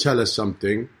want you to tell us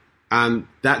something. And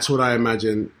that's what I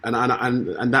imagine.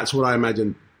 And that's what I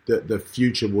imagine that the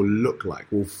future will look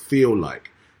like, will feel like.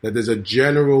 That there's a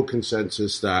general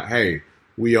consensus that, hey,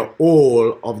 we are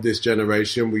all of this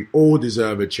generation. We all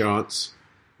deserve a chance.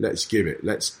 Let's give it.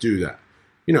 Let's do that.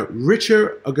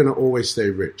 Richer are going to always stay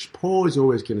rich. Poor is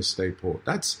always going to stay poor.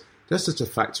 That's just a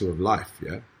factor of life,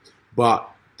 yeah? But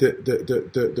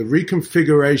the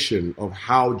reconfiguration of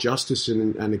how justice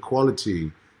and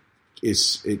equality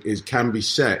can be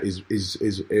set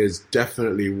is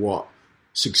definitely what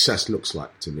success looks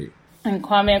like to me. And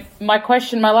Kwame,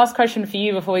 my last question for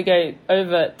you before we go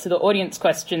over to the audience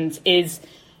questions is,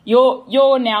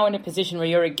 you're now in a position where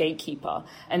you're a gatekeeper,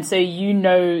 and so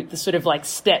the sort of like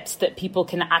steps that people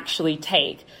can actually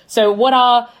take. So what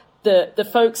are the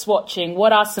folks watching,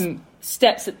 what are some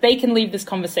steps that they can leave this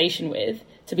conversation with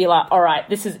to be like, all right,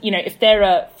 this is, if they're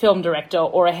a film director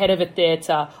or a head of a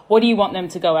theatre, what do you want them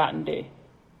to go out and do?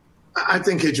 I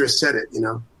think Idris said it,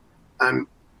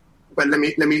 but let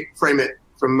me frame it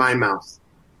from my mouth.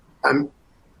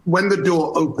 When the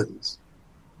door opens,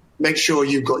 make sure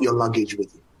you've got your luggage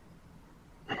with you.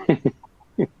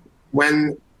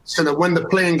 So that when the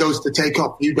plane goes to take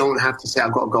off, you don't have to say,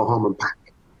 I've got to go home and pack.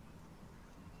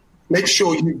 Make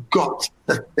sure you've got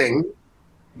the thing,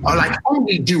 or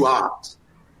only do art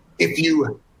if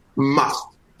you must.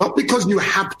 Not because you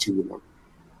have to,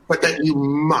 but that you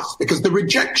must. Because the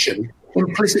rejection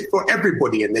implicit for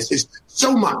everybody in this is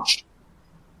so much.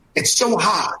 It's so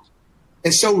hard.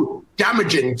 It's so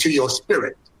damaging to your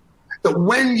spirit that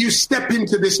when you step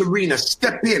into this arena,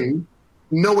 step in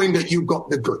knowing that you got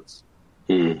the goods.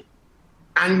 Mm.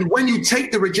 And when you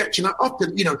take the rejection, I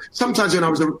often, sometimes when I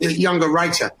was a younger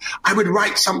writer, I would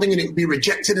write something and it would be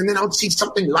rejected. And then I would see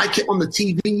something like it on the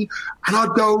TV and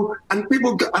I'd go, and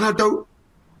people go, and I'd go,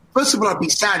 first of all, I'd be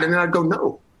sad. And then I'd go,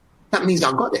 no, that means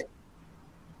I got it.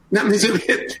 That means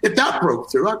if that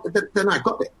broke through, then I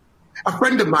got it. A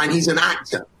friend of mine, he's an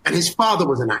actor, and his father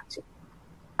was an actor.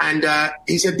 And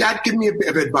he said, Dad, give me a bit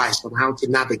of advice on how to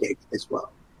navigate this world.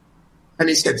 And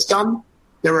he said, son,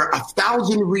 there are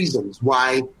 1,000 reasons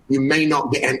why you may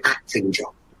not get an acting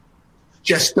job.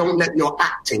 Just don't let your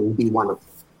acting be one of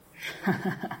them.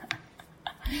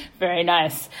 Very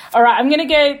nice. All right, I'm going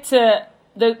to go to...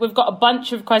 We've got a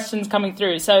bunch of questions coming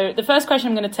through. So the first question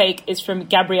I'm going to take is from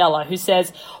Gabriella, who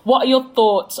says, what are your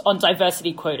thoughts on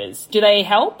diversity quotas? Do they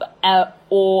help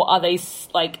or are they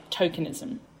like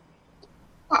tokenism?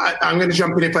 I'm going to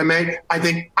jump in if I may. I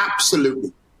think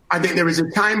absolutely. I think there is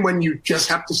a time when you just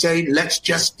have to say, let's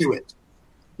just do it.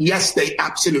 Yes, they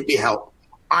absolutely help.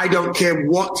 I don't care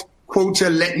what quota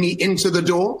let me into the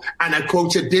door, and a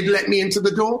quota did let me into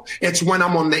the door. It's when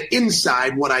I'm on the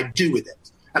inside what I do with it.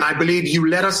 And I believe you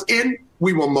let us in,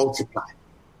 we will multiply.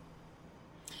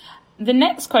 The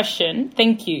next question,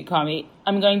 thank you, Kwame,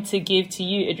 I'm going to give to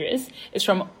you, Idris, is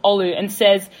from Olu and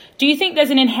says, do you think there's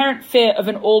an inherent fear of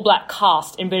an all-black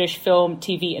cast in British film,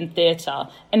 TV and theatre?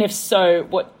 And if so,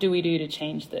 what do we do to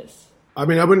change this? I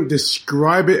mean, I wouldn't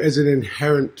describe it as an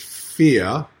inherent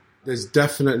fear. There's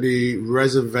definitely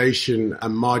reservation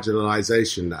and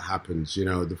marginalisation that happens.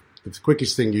 The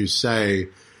quickest thing you say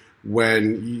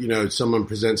when, someone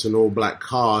presents an all-black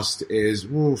cast is,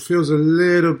 feels a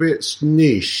little bit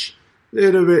niche,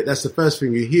 that's the first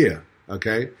thing you hear,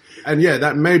 okay? And yeah,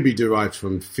 that may be derived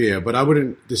from fear, but I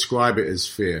wouldn't describe it as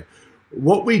fear.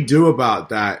 What we do about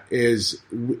that is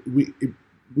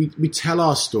we tell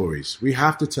our stories. We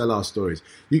have to tell our stories.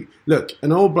 Look,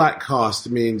 an all-black cast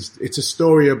means it's a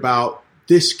story about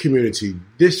this community,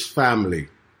 this family,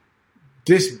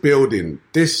 this building,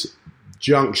 this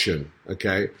junction,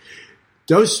 okay?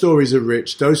 Those stories are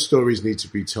rich. Those stories need to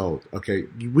be told, okay?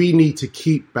 We need to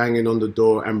keep banging on the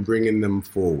door and bringing them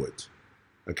forward,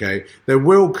 okay? There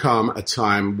will come a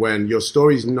time when your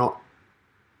story's not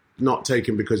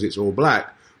taken because it's all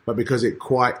black, but because it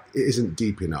isn't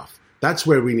deep enough. That's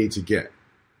where we need to get,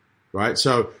 right?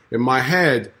 So in my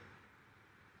head,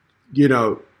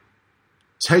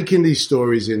 taking these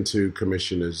stories into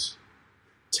commissioners,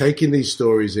 taking these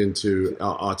stories into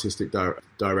artistic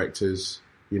directors,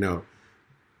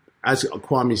 as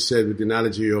Kwame said with the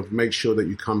analogy of make sure that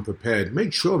you come prepared,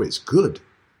 make sure it's good.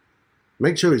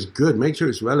 Make sure it's good. Make sure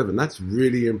it's relevant. That's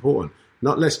really important.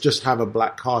 Not let's just have a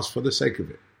black cast for the sake of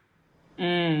it.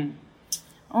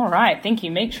 All right. Thank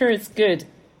you. Make sure it's good.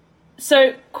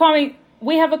 So, Kwame,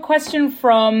 we have a question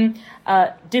from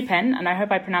Dipen, and I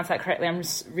hope I pronounced that correctly. I'm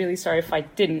really sorry if I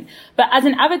didn't. But as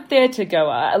an avid theatre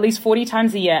goer, at least 40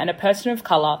 times a year, and a person of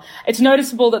colour, it's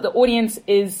noticeable that the audience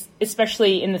is,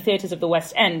 especially in the theatres of the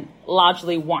West End,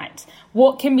 largely white.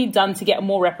 What can be done to get a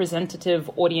more representative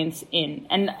audience in?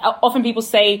 And often people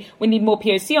say we need more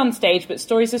POC on stage, but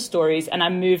stories are stories, and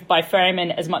I'm moved by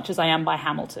Ferryman as much as I am by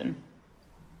Hamilton.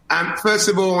 First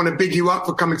of all, I want to big you up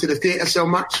for coming to the theatre so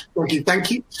much.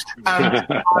 Thank you.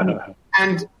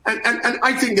 And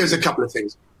I think there's a couple of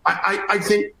things. I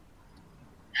think,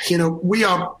 we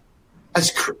are,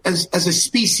 as a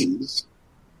species,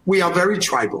 we are very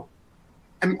tribal.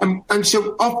 And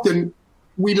so often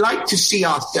we like to see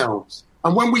ourselves.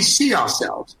 And when we see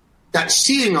ourselves, that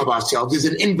seeing of ourselves is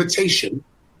an invitation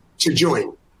to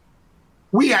join.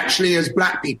 We actually, as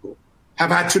black people, have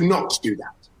had to not do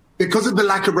that. Because of the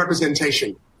lack of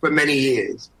representation for many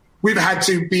years, we've had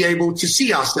to be able to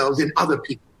see ourselves in other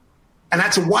people. And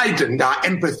that's widened our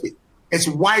empathy. It's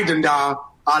widened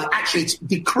it's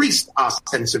decreased our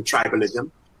sense of tribalism,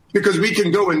 because we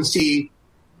can go and see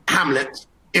Hamlet,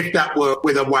 if that were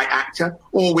with a white actor,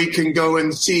 or we can go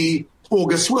and see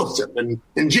August Wilson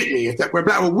and Jitney, if that were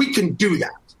black. Well, we can do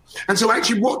that. And so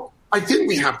actually what I think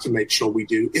we have to make sure we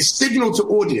do is signal to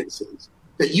audiences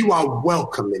that you are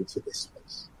welcome into this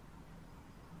space.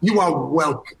 You are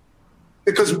welcome.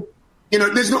 Because,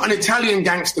 there's not an Italian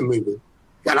gangster movie.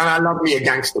 And I love me a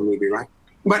gangster movie, right?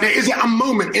 But there is a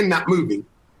moment in that movie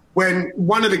when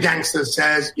one of the gangsters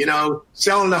says,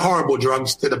 sell the horrible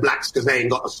drugs to the blacks because they ain't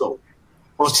got a soul.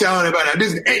 Or sell it better.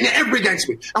 This is in every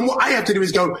gangster movie. And what I have to do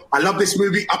is go, I love this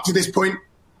movie up to this point.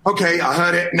 Okay, I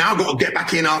heard it. Now I've got to get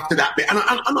back in after that bit. And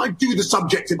I do the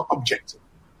subjective objective.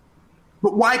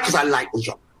 But why? Because I like the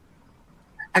genre.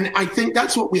 And I think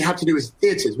that's what we have to do as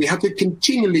theatres. We have to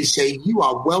continually say, you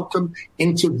are welcome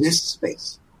into this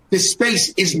space. This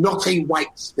space is not a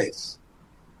white space.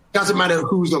 Doesn't matter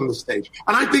who's on the stage.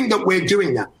 And I think that we're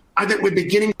doing that. I think we're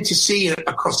beginning to see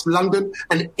across London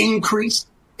an increase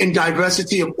in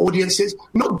diversity of audiences,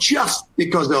 not just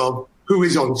because of who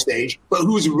is on stage, but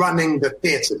who's running the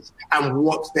theatres and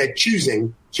what they're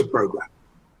choosing to program.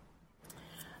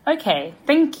 Okay,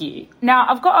 thank you. Now,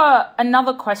 I've got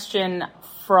another question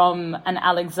from an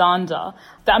Alexander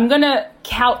that I'm going to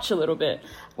couch a little bit,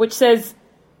 which says,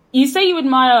 you say you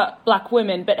admire black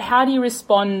women, but how do you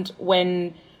respond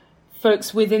when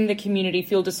folks within the community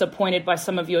feel disappointed by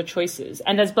some of your choices?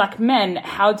 And as black men,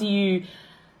 how do you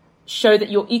show that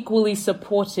you're equally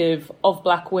supportive of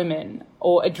black women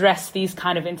or address these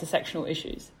kind of intersectional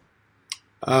issues?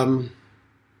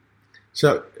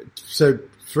 So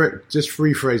just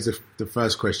rephrase the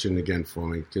first question again for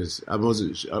me, because I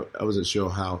wasn't sure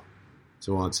how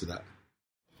to answer that.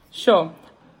 Sure.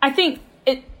 I think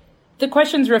the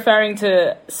question's referring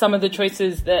to some of the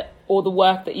choices or the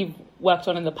work that you've worked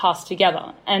on in the past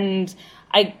together. And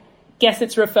I guess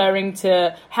it's referring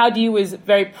to how do you, as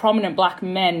very prominent black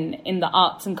men in the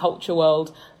arts and culture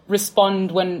world,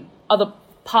 respond when other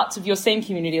parts of your same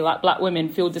community, like black women,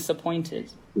 feel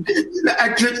disappointed?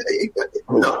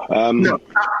 No.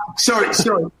 Sorry.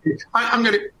 I'm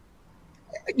going to,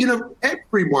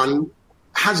 everyone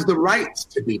has the right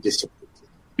to be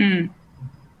disappointed.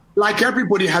 Like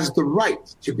everybody has the right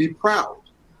to be proud,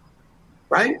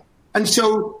 right? And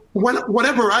so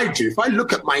whatever I do, if I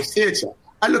look at my theatre,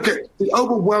 I look at the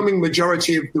overwhelming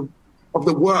majority of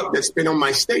the work that's been on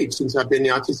my stage since I've been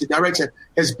the artistic director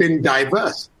has been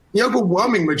diverse. The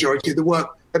overwhelming majority of the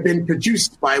work have been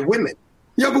produced by women.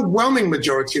 The overwhelming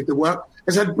majority of the work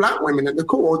has had black women at the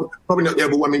core, probably not the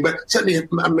overwhelming, but certainly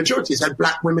a majority has had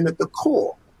black women at the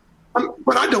core.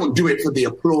 But I don't do it for the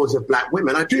applause of black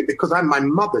women. I do it because I'm my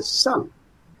mother's son.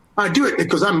 I do it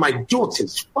because I'm my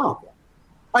daughter's father.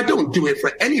 I don't do it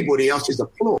for anybody else's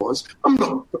applause. I'm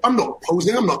not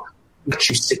posing. I'm not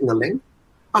virtue signaling.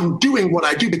 I'm doing what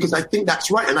I do because I think that's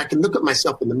right. And I can look at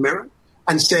myself in the mirror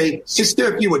and say,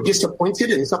 sister, if you were disappointed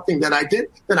in something that I did,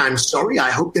 then I'm sorry.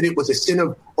 I hope that it was a sin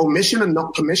of omission and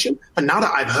not commission. And now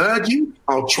that I've heard you,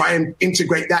 I'll try and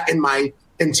integrate that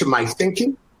into my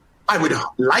thinking. I would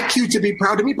like you to be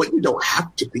proud of me, but you don't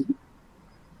have to be.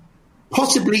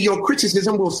 Possibly your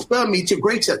criticism will spur me to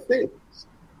greater things.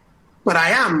 But I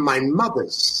am my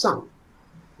mother's son.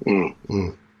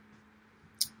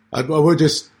 I will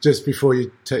just before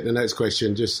you take the next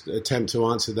question, just attempt to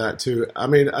answer that too. I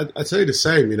mean, I'd say the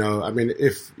same, I mean,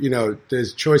 if,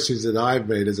 there's choices that I've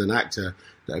made as an actor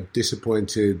that have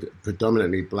disappointed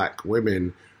predominantly black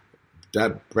women,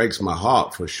 that breaks my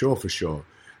heart for sure.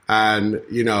 And,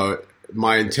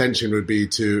 my intention would be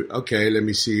to, okay, let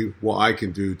me see what I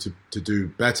can do to do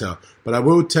better. But I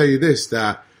will tell you this,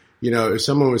 that, if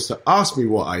someone was to ask me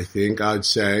what I think, I'd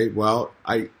say, well,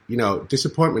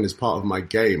 disappointment is part of my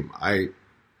game. I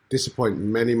disappoint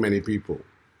many, many people.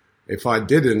 If I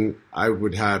didn't, I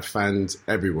would have fans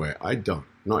everywhere. I don't.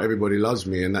 Not everybody loves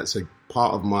me, and that's a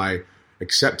part of my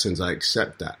acceptance. I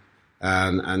accept that.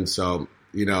 And so,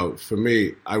 for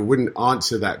me, I wouldn't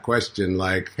answer that question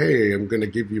like, hey, I'm going to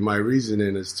give you my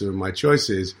reasoning as to my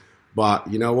choices.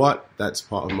 But you know what? That's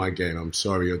part of my game. I'm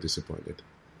sorry you're disappointed.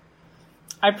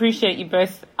 I appreciate you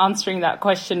both answering that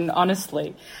question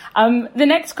honestly. The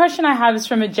next question I have is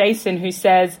from a Jason who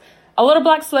says, a lot of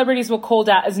black celebrities were called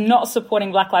out as not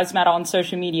supporting Black Lives Matter on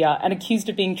social media and accused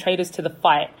of being traitors to the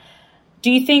fight. Do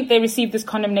you think they received this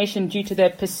condemnation due to their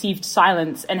perceived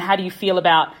silence? And how do you feel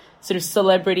about sort of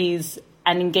celebrities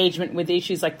and engagement with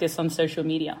issues like this on social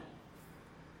media?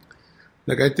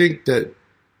 Look, I think that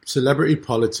celebrity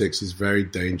politics is very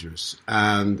dangerous,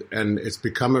 and it's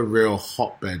become a real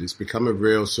hotbed. It's become a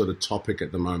real sort of topic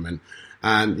at the moment.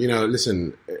 And,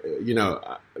 listen,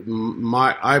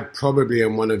 I probably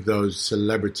am one of those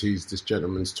celebrities this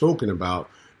gentleman's talking about,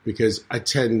 because I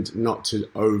tend not to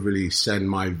overly send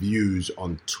my views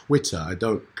on Twitter. I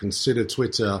don't consider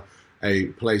Twitter a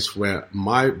place where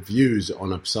my views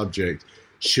on a subject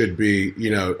should be,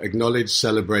 acknowledged,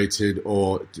 celebrated,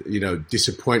 or,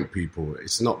 disappoint people.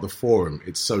 It's not the forum.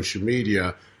 It's social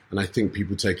media. And I think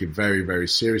people take it very, very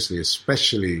seriously,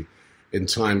 especially in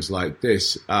times like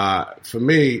this. For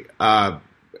me, I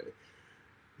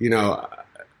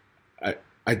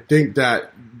think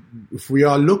that if we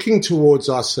are looking towards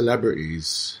our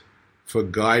celebrities for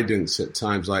guidance at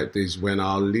times like this, when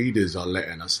our leaders are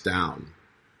letting us down,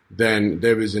 then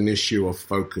there is an issue of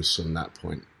focus on that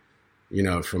point.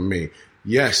 From me.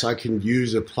 yes, I can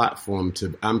use a platform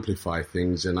to amplify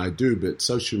things, and I do, but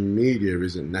social media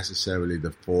isn't necessarily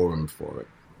the forum for it.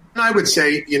 I would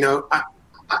say,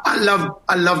 I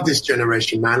love this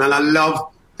generation, man. And I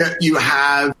love that you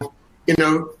have,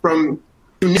 from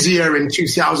Tunisia in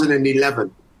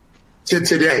 2011 to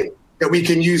today, that we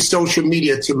can use social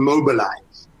media to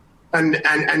mobilize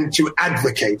and to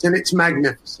advocate. And it's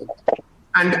magnificent.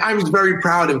 And I was very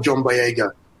proud of John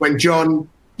Boyega when John,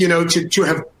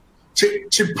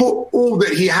 to put all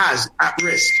that he has at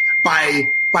risk by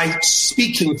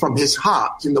speaking from his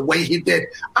heart in the way he did.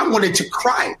 I wanted to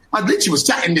cry. I literally was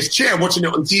sat in this chair watching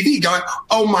it on TV going,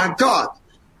 oh my God.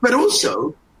 But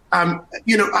also,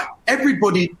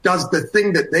 everybody does the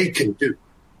thing that they can do.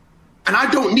 And I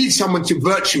don't need someone to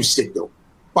virtue signal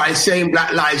by saying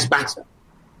Black Lives Matter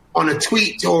on a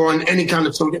tweet or on any kind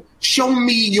of social. Show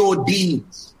me your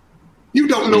deeds. You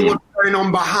don't know what's going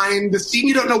on behind the scene.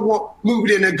 You don't know what move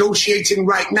they're negotiating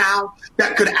right now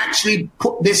that could actually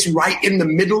put this right in the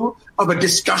middle of a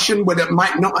discussion where it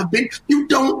might not have been. You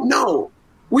don't know.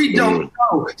 We don't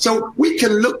know. So we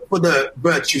can look for the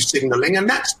virtue signaling, and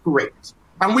that's great.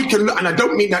 And we can look, and I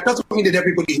don't mean that doesn't mean that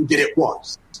everybody who did it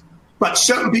was. But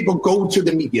certain people go to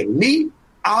the media. Me,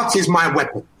 art is my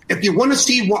weapon. If you want to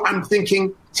see what I'm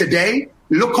thinking today,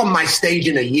 look on my stage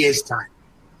in a year's time.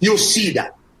 You'll see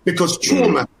that. Because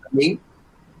trauma,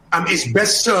 is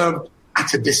best served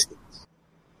at a distance.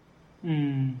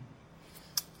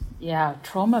 Yeah,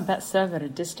 trauma best served at a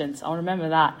distance. I'll remember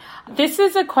that. This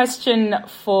is a question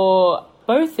for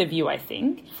both of you, I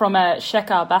think, from a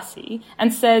Sheka Abassi,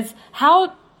 and says,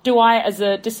 how do I, as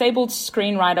a disabled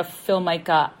screenwriter,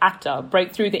 filmmaker, actor,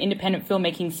 break through the independent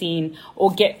filmmaking scene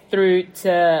or get through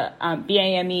to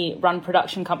BAME-run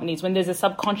production companies when there's a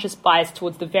subconscious bias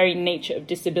towards the very nature of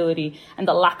disability and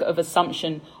the lack of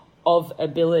assumption of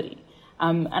ability?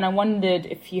 And I wondered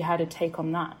if you had a take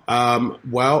on that.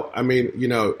 Well, I mean,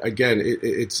 again,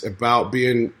 it's about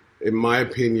being, in my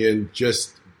opinion,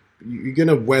 just you're going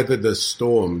to weather the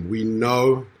storm. We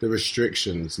know the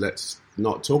restrictions. Let's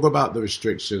not talk about the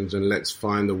restrictions and let's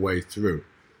find a way through.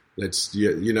 Let's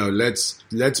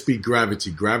be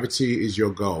gravity. Gravity is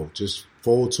your goal. Just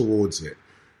fall towards it.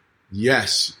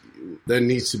 Yes, there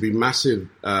needs to be massive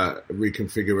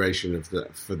reconfiguration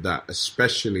for that,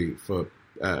 especially for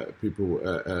people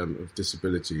of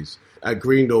disabilities. At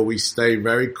Green Door, we stay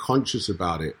very conscious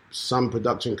about it. Some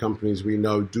production companies we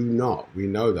know do not. We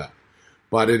know that.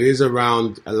 But it is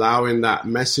around allowing that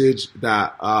message,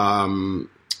 that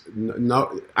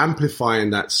amplifying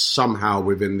that somehow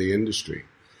within the industry.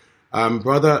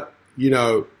 Brother,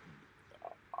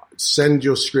 send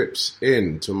your scripts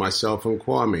in to myself and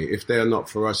Kwame. If they are not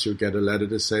for us, you'll get a letter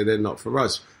to say they're not for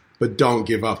us. But don't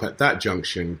give up at that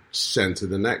junction. Send to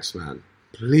the next man.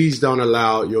 Please don't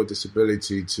allow your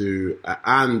disability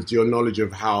and your knowledge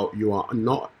of how you are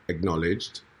not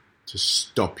acknowledged to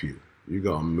stop you. You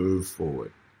got to move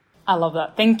forward. I love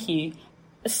that. Thank you.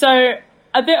 So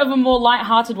a bit of a more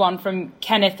light-hearted one from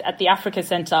Kenneth at the Africa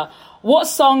Centre. What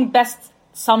song best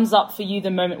sums up for you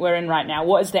the moment we're in right now?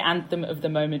 What is the anthem of the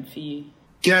moment for you?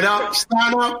 Get up,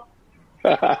 stand up.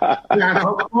 Stand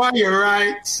up for your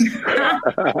rights.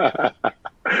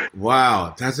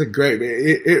 Wow, that's a great...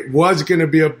 It was going to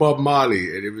be a Bob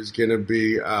Marley, and it was going to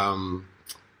be...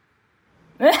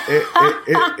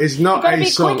 it's not a song. You've got to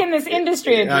be quick in this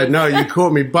industry. I know, you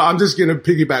caught me, but I'm just going to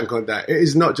piggyback on that. It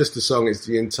is not just a song, it's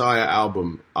the entire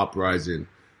album, Uprising.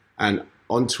 And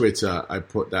on Twitter, I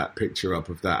put that picture up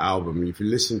of that album. If you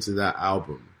listen to that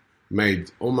album, made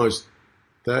almost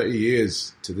 30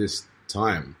 years to this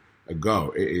time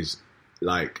ago, it is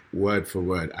like word for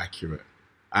word accurate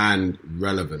and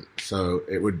relevant. So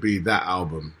it would be that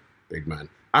album, big man.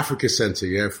 Africa Centre,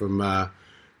 yeah, from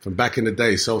back in the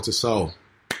day, Soul to Soul.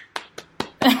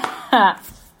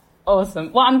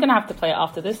 Awesome. Well, I'm going to have to play it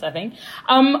after this, I think.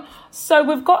 So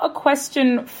we've got a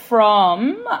question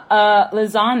from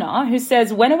Lizana, who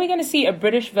says, when are we going to see a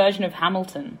British version of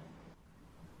Hamilton?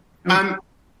 I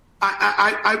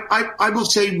will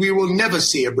say we will never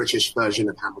see a British version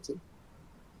of Hamilton.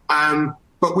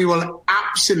 But we will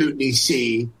absolutely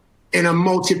see, in a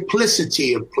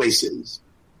multiplicity of places,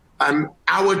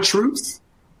 our truth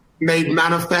made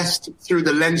manifest through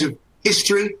the lens of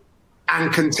history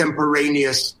and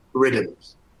contemporaneous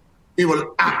rhythms. We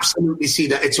will absolutely see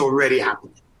that. It's already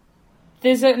happening.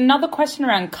 There's another question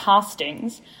around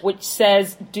castings, which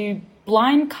says, do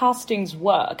blind castings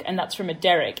work? And that's from a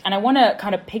Derek. And I want to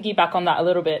kind of piggyback on that a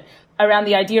little bit around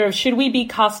the idea of, should we be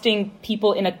casting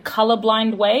people in a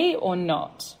colorblind way or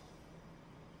not?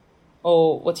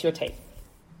 Or what's your take?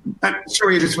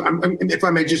 Sorry, if I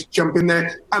may just jump in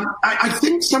there. I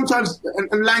think sometimes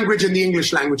language, and the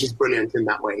English language is brilliant in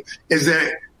that way, is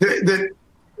that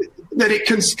it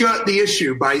can skirt the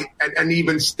issue and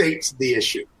even states the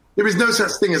issue. There is no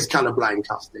such thing as colorblind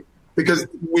casting, because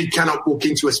we cannot walk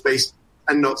into a space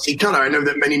and not see color. I know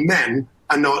that many men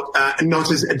are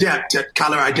not as adept at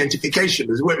color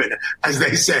identification as women, as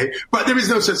they say, but there is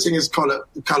no such thing as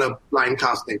colorblind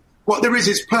casting. What there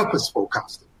is purposeful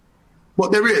casting.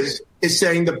 What there is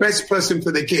saying the best person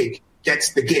for the gig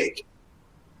gets the gig.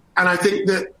 And I think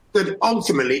that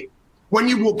ultimately, when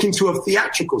you walk into a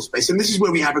theatrical space, and this is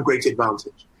where we have a great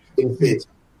advantage in theatre,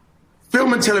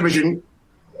 film and television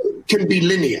can be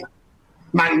linear,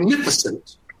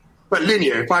 magnificent, but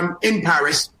linear. If I'm in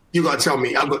Paris, you got to tell me,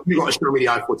 you got to show me the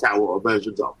Eiffel Tower or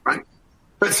versions of, right?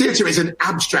 But theatre is an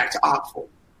abstract art form.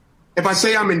 If I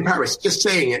say I'm in Paris, just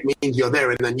saying it means you're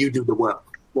there and then you do the work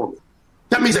for me.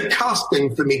 That means that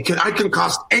casting for me, I can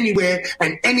cast anywhere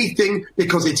and anything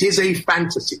because it is a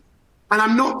fantasy. And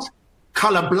I'm not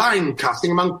colorblind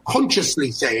casting. I'm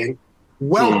unconsciously saying,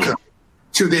 welcome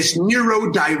to this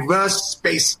neurodiverse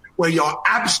space where your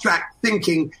abstract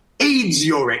thinking aids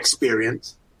your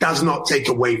experience, does not take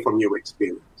away from your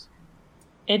experience.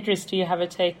 Idris, do you have a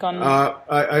take on?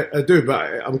 I do,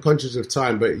 but I'm conscious of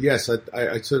time. But yes,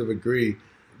 I sort of agree.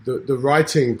 The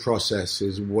writing process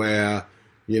is where,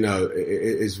 it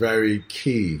is very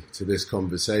key to this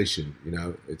conversation.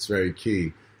 It's very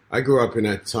key. I grew up in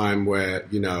a time where,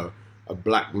 a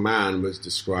black man was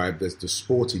described as the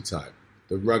sporty type,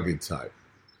 the rugged type,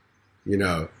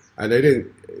 and they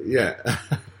didn't,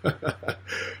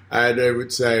 and they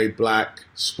would say black,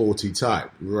 sporty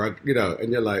type, and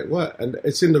you're like, what? And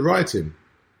it's in the writing.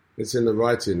 It's in the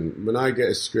writing. When I get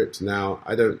a script now,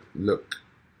 I don't look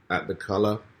at the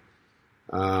color.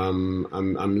 I'm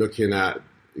looking at,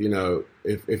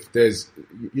 if there's,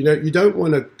 you don't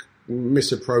want to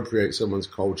misappropriate someone's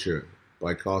culture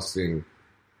by casting,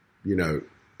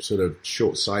 sort of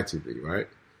short-sightedly, right?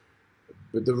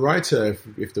 But the writer,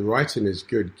 if the writing is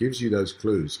good, gives you those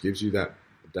clues, gives you that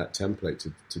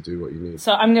template to do what you need.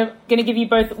 So I'm going to give you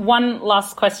both one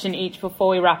last question each before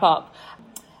we wrap up.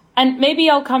 And maybe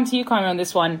I'll come to you, Kwame, on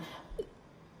this one.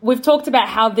 We've talked about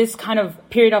how this kind of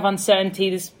period of uncertainty,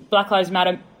 this Black Lives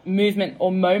Matter movement, is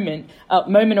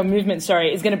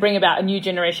going to bring about a new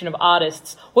generation of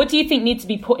artists. What do you think needs to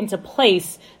be put into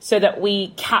place so that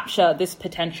we capture this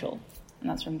potential? And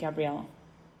that's from Gabriella.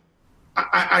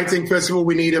 I think, first of all,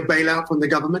 we need a bailout from the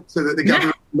government so that the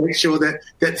government makes sure that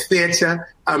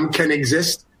theatre can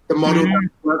exist. The model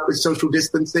doesn't work with social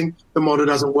distancing. The model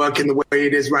doesn't work in the way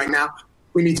it is right now.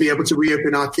 We need to be able to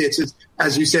reopen our theatres,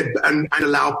 as you said, and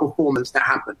allow performance to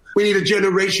happen. We need a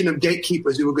generation of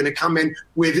gatekeepers who are going to come in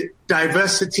with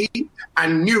diversity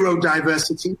and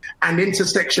neurodiversity and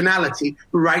intersectionality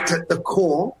right at the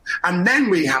core. And then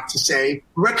we have to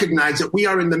recognize that we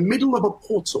are in the middle of a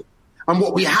portal. And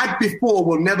what we had before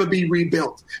will never be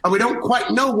rebuilt. And we don't quite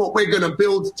know what we're going to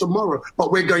build tomorrow,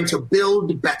 but we're going to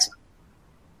build better.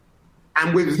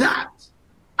 And with that,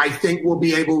 I think we'll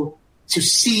be able to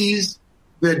seize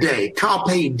the day,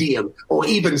 carpe diem, or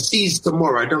even seize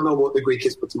tomorrow. I don't know what the Greek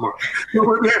is for tomorrow.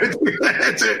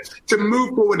 to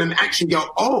move forward and actually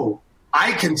go,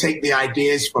 I can take the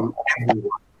ideas from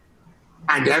everyone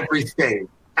and everything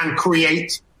and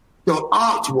create the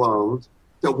art world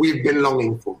that we've been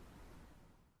longing for.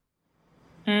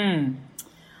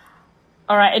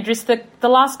 All right, Idris, the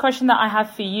last question that I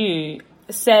have for you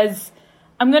says,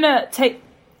 I'm going to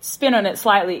spin on it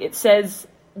slightly. It says,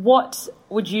 what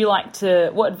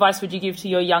advice would you give to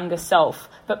your younger self?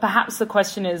 But perhaps the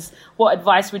question is, what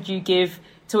advice would you give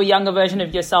to a younger version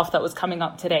of yourself that was coming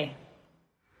up today?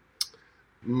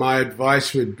 My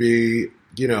advice would be,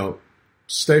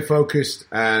 stay focused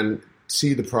and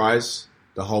see the prize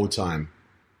the whole time.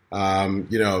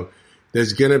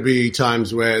 There's going to be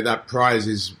times where that prize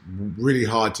is really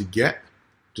hard to get.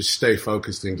 Just stay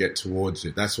focused and get towards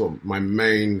it. That's what my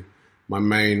main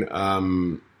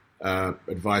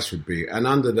advice would be. And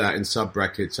under that, in sub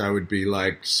brackets, I would be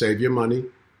like, save your money.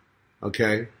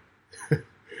 Okay.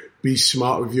 Be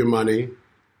smart with your money.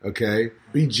 Okay.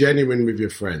 Be genuine with your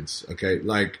friends. Okay.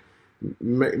 Like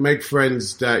make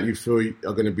friends that you feel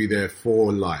are going to be there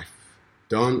for life.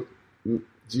 Don't,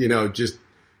 just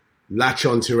latch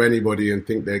onto anybody and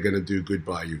think they're going to do good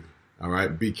by you. All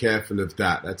right. Be careful of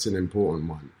that. That's an important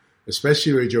one,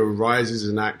 especially with your rise as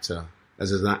an actor.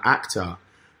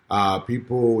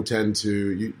 People tend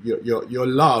to, your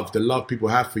love, the love people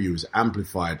have for you is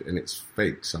amplified and it's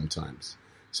fake sometimes.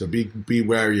 So be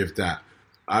wary of that.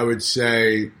 I would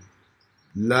say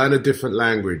learn a different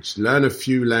language, learn a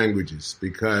few languages,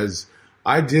 because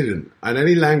I didn't. And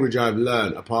any language I've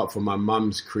learned, apart from my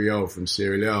mum's Creole from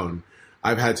Sierra Leone,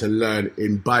 I've had to learn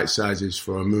in bite sizes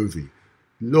for a movie.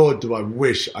 Lord, do I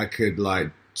wish I could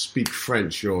speak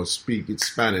French or speak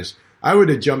Spanish. I would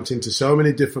have jumped into so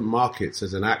many different markets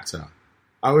as an actor.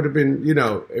 I would have been,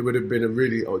 it would have been a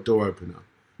really door opener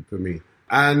for me.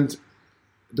 And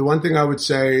the one thing I would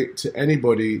say to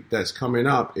anybody that's coming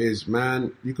up is,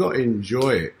 man, you got to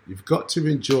enjoy it. You've got to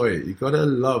enjoy it. You got to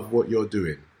love what you're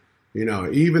doing.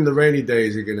 Even the rainy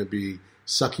days are going to be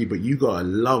sucky, but you got to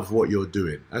love what you're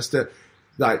doing. That's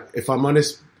if I'm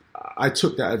honest, I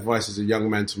took that advice as a young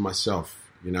man to myself.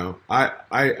 I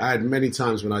had many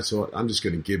times when I thought, I'm just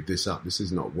going to give this up. This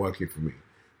is not working for me.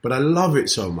 But I love it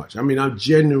so much. I mean, I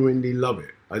genuinely love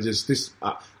it. I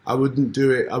wouldn't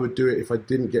do it. I would do it if I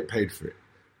didn't get paid for it.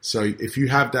 So if you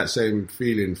have that same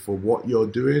feeling for what you're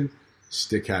doing,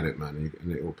 stick at it, man,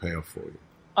 and it will pay off for you.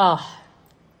 Oh,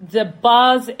 the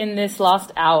buzz in this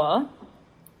last hour,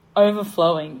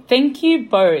 overflowing. Thank you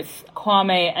both,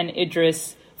 Kwame and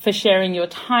Idris, for sharing your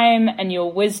time and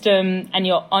your wisdom and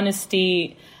your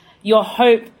honesty, your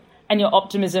hope and your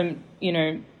optimism,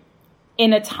 in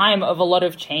a time of a lot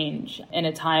of change, in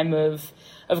a time of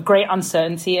great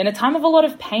uncertainty, in a time of a lot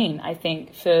of pain, I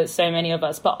think, for so many of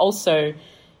us. But also,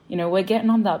 we're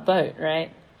getting on that boat,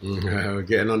 right? Yeah, we're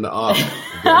getting on the ark.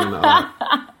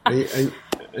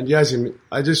 And Yasmin,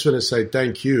 I just want to say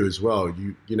thank you as well.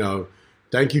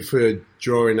 Thank you for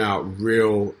drawing out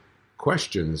real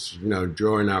questions,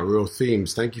 drawing out real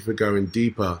themes. Thank you for going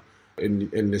deeper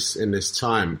in this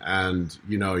time. And,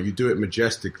 you do it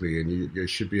majestically, and you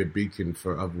should be a beacon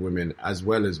for other women as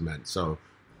well as men. So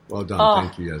well done. Oh,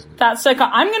 thank you, Yasmin. That's so cool.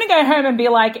 I'm going to go home and be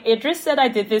like, Idris said I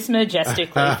did this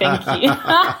majestically. Thank you.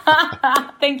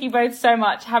 Thank you both so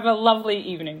much. Have a lovely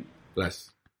evening. Bless.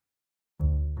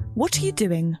 What are you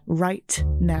doing right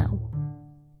now?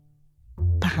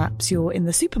 Perhaps you're in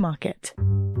the supermarket.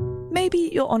 Maybe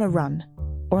you're on a run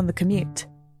or on the commute.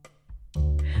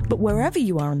 But wherever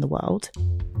you are in the world,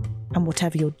 and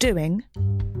whatever you're doing,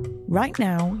 right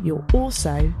now you're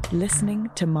also listening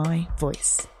to my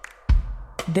voice.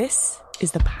 This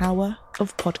is the power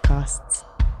of podcasts.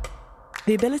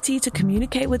 The ability to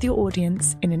communicate with your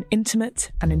audience in an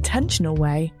intimate and intentional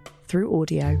way through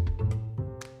audio.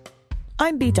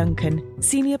 I'm Bea Duncan,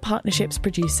 Senior Partnerships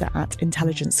Producer at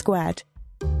Intelligence Squared.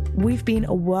 We've been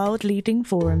a world-leading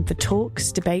forum for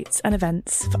talks, debates and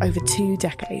events for over 2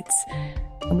 decades.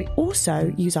 And we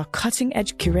also use our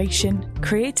cutting-edge curation,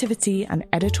 creativity and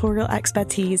editorial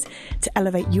expertise to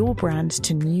elevate your brand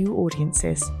to new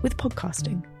audiences with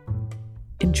podcasting.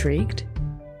 Intrigued?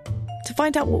 To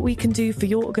find out what we can do for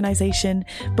your organisation,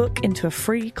 book into a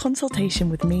free consultation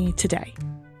with me today.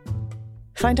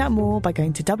 Find out more by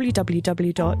going to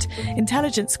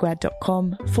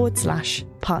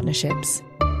www.intelligencesquared.com/partnerships.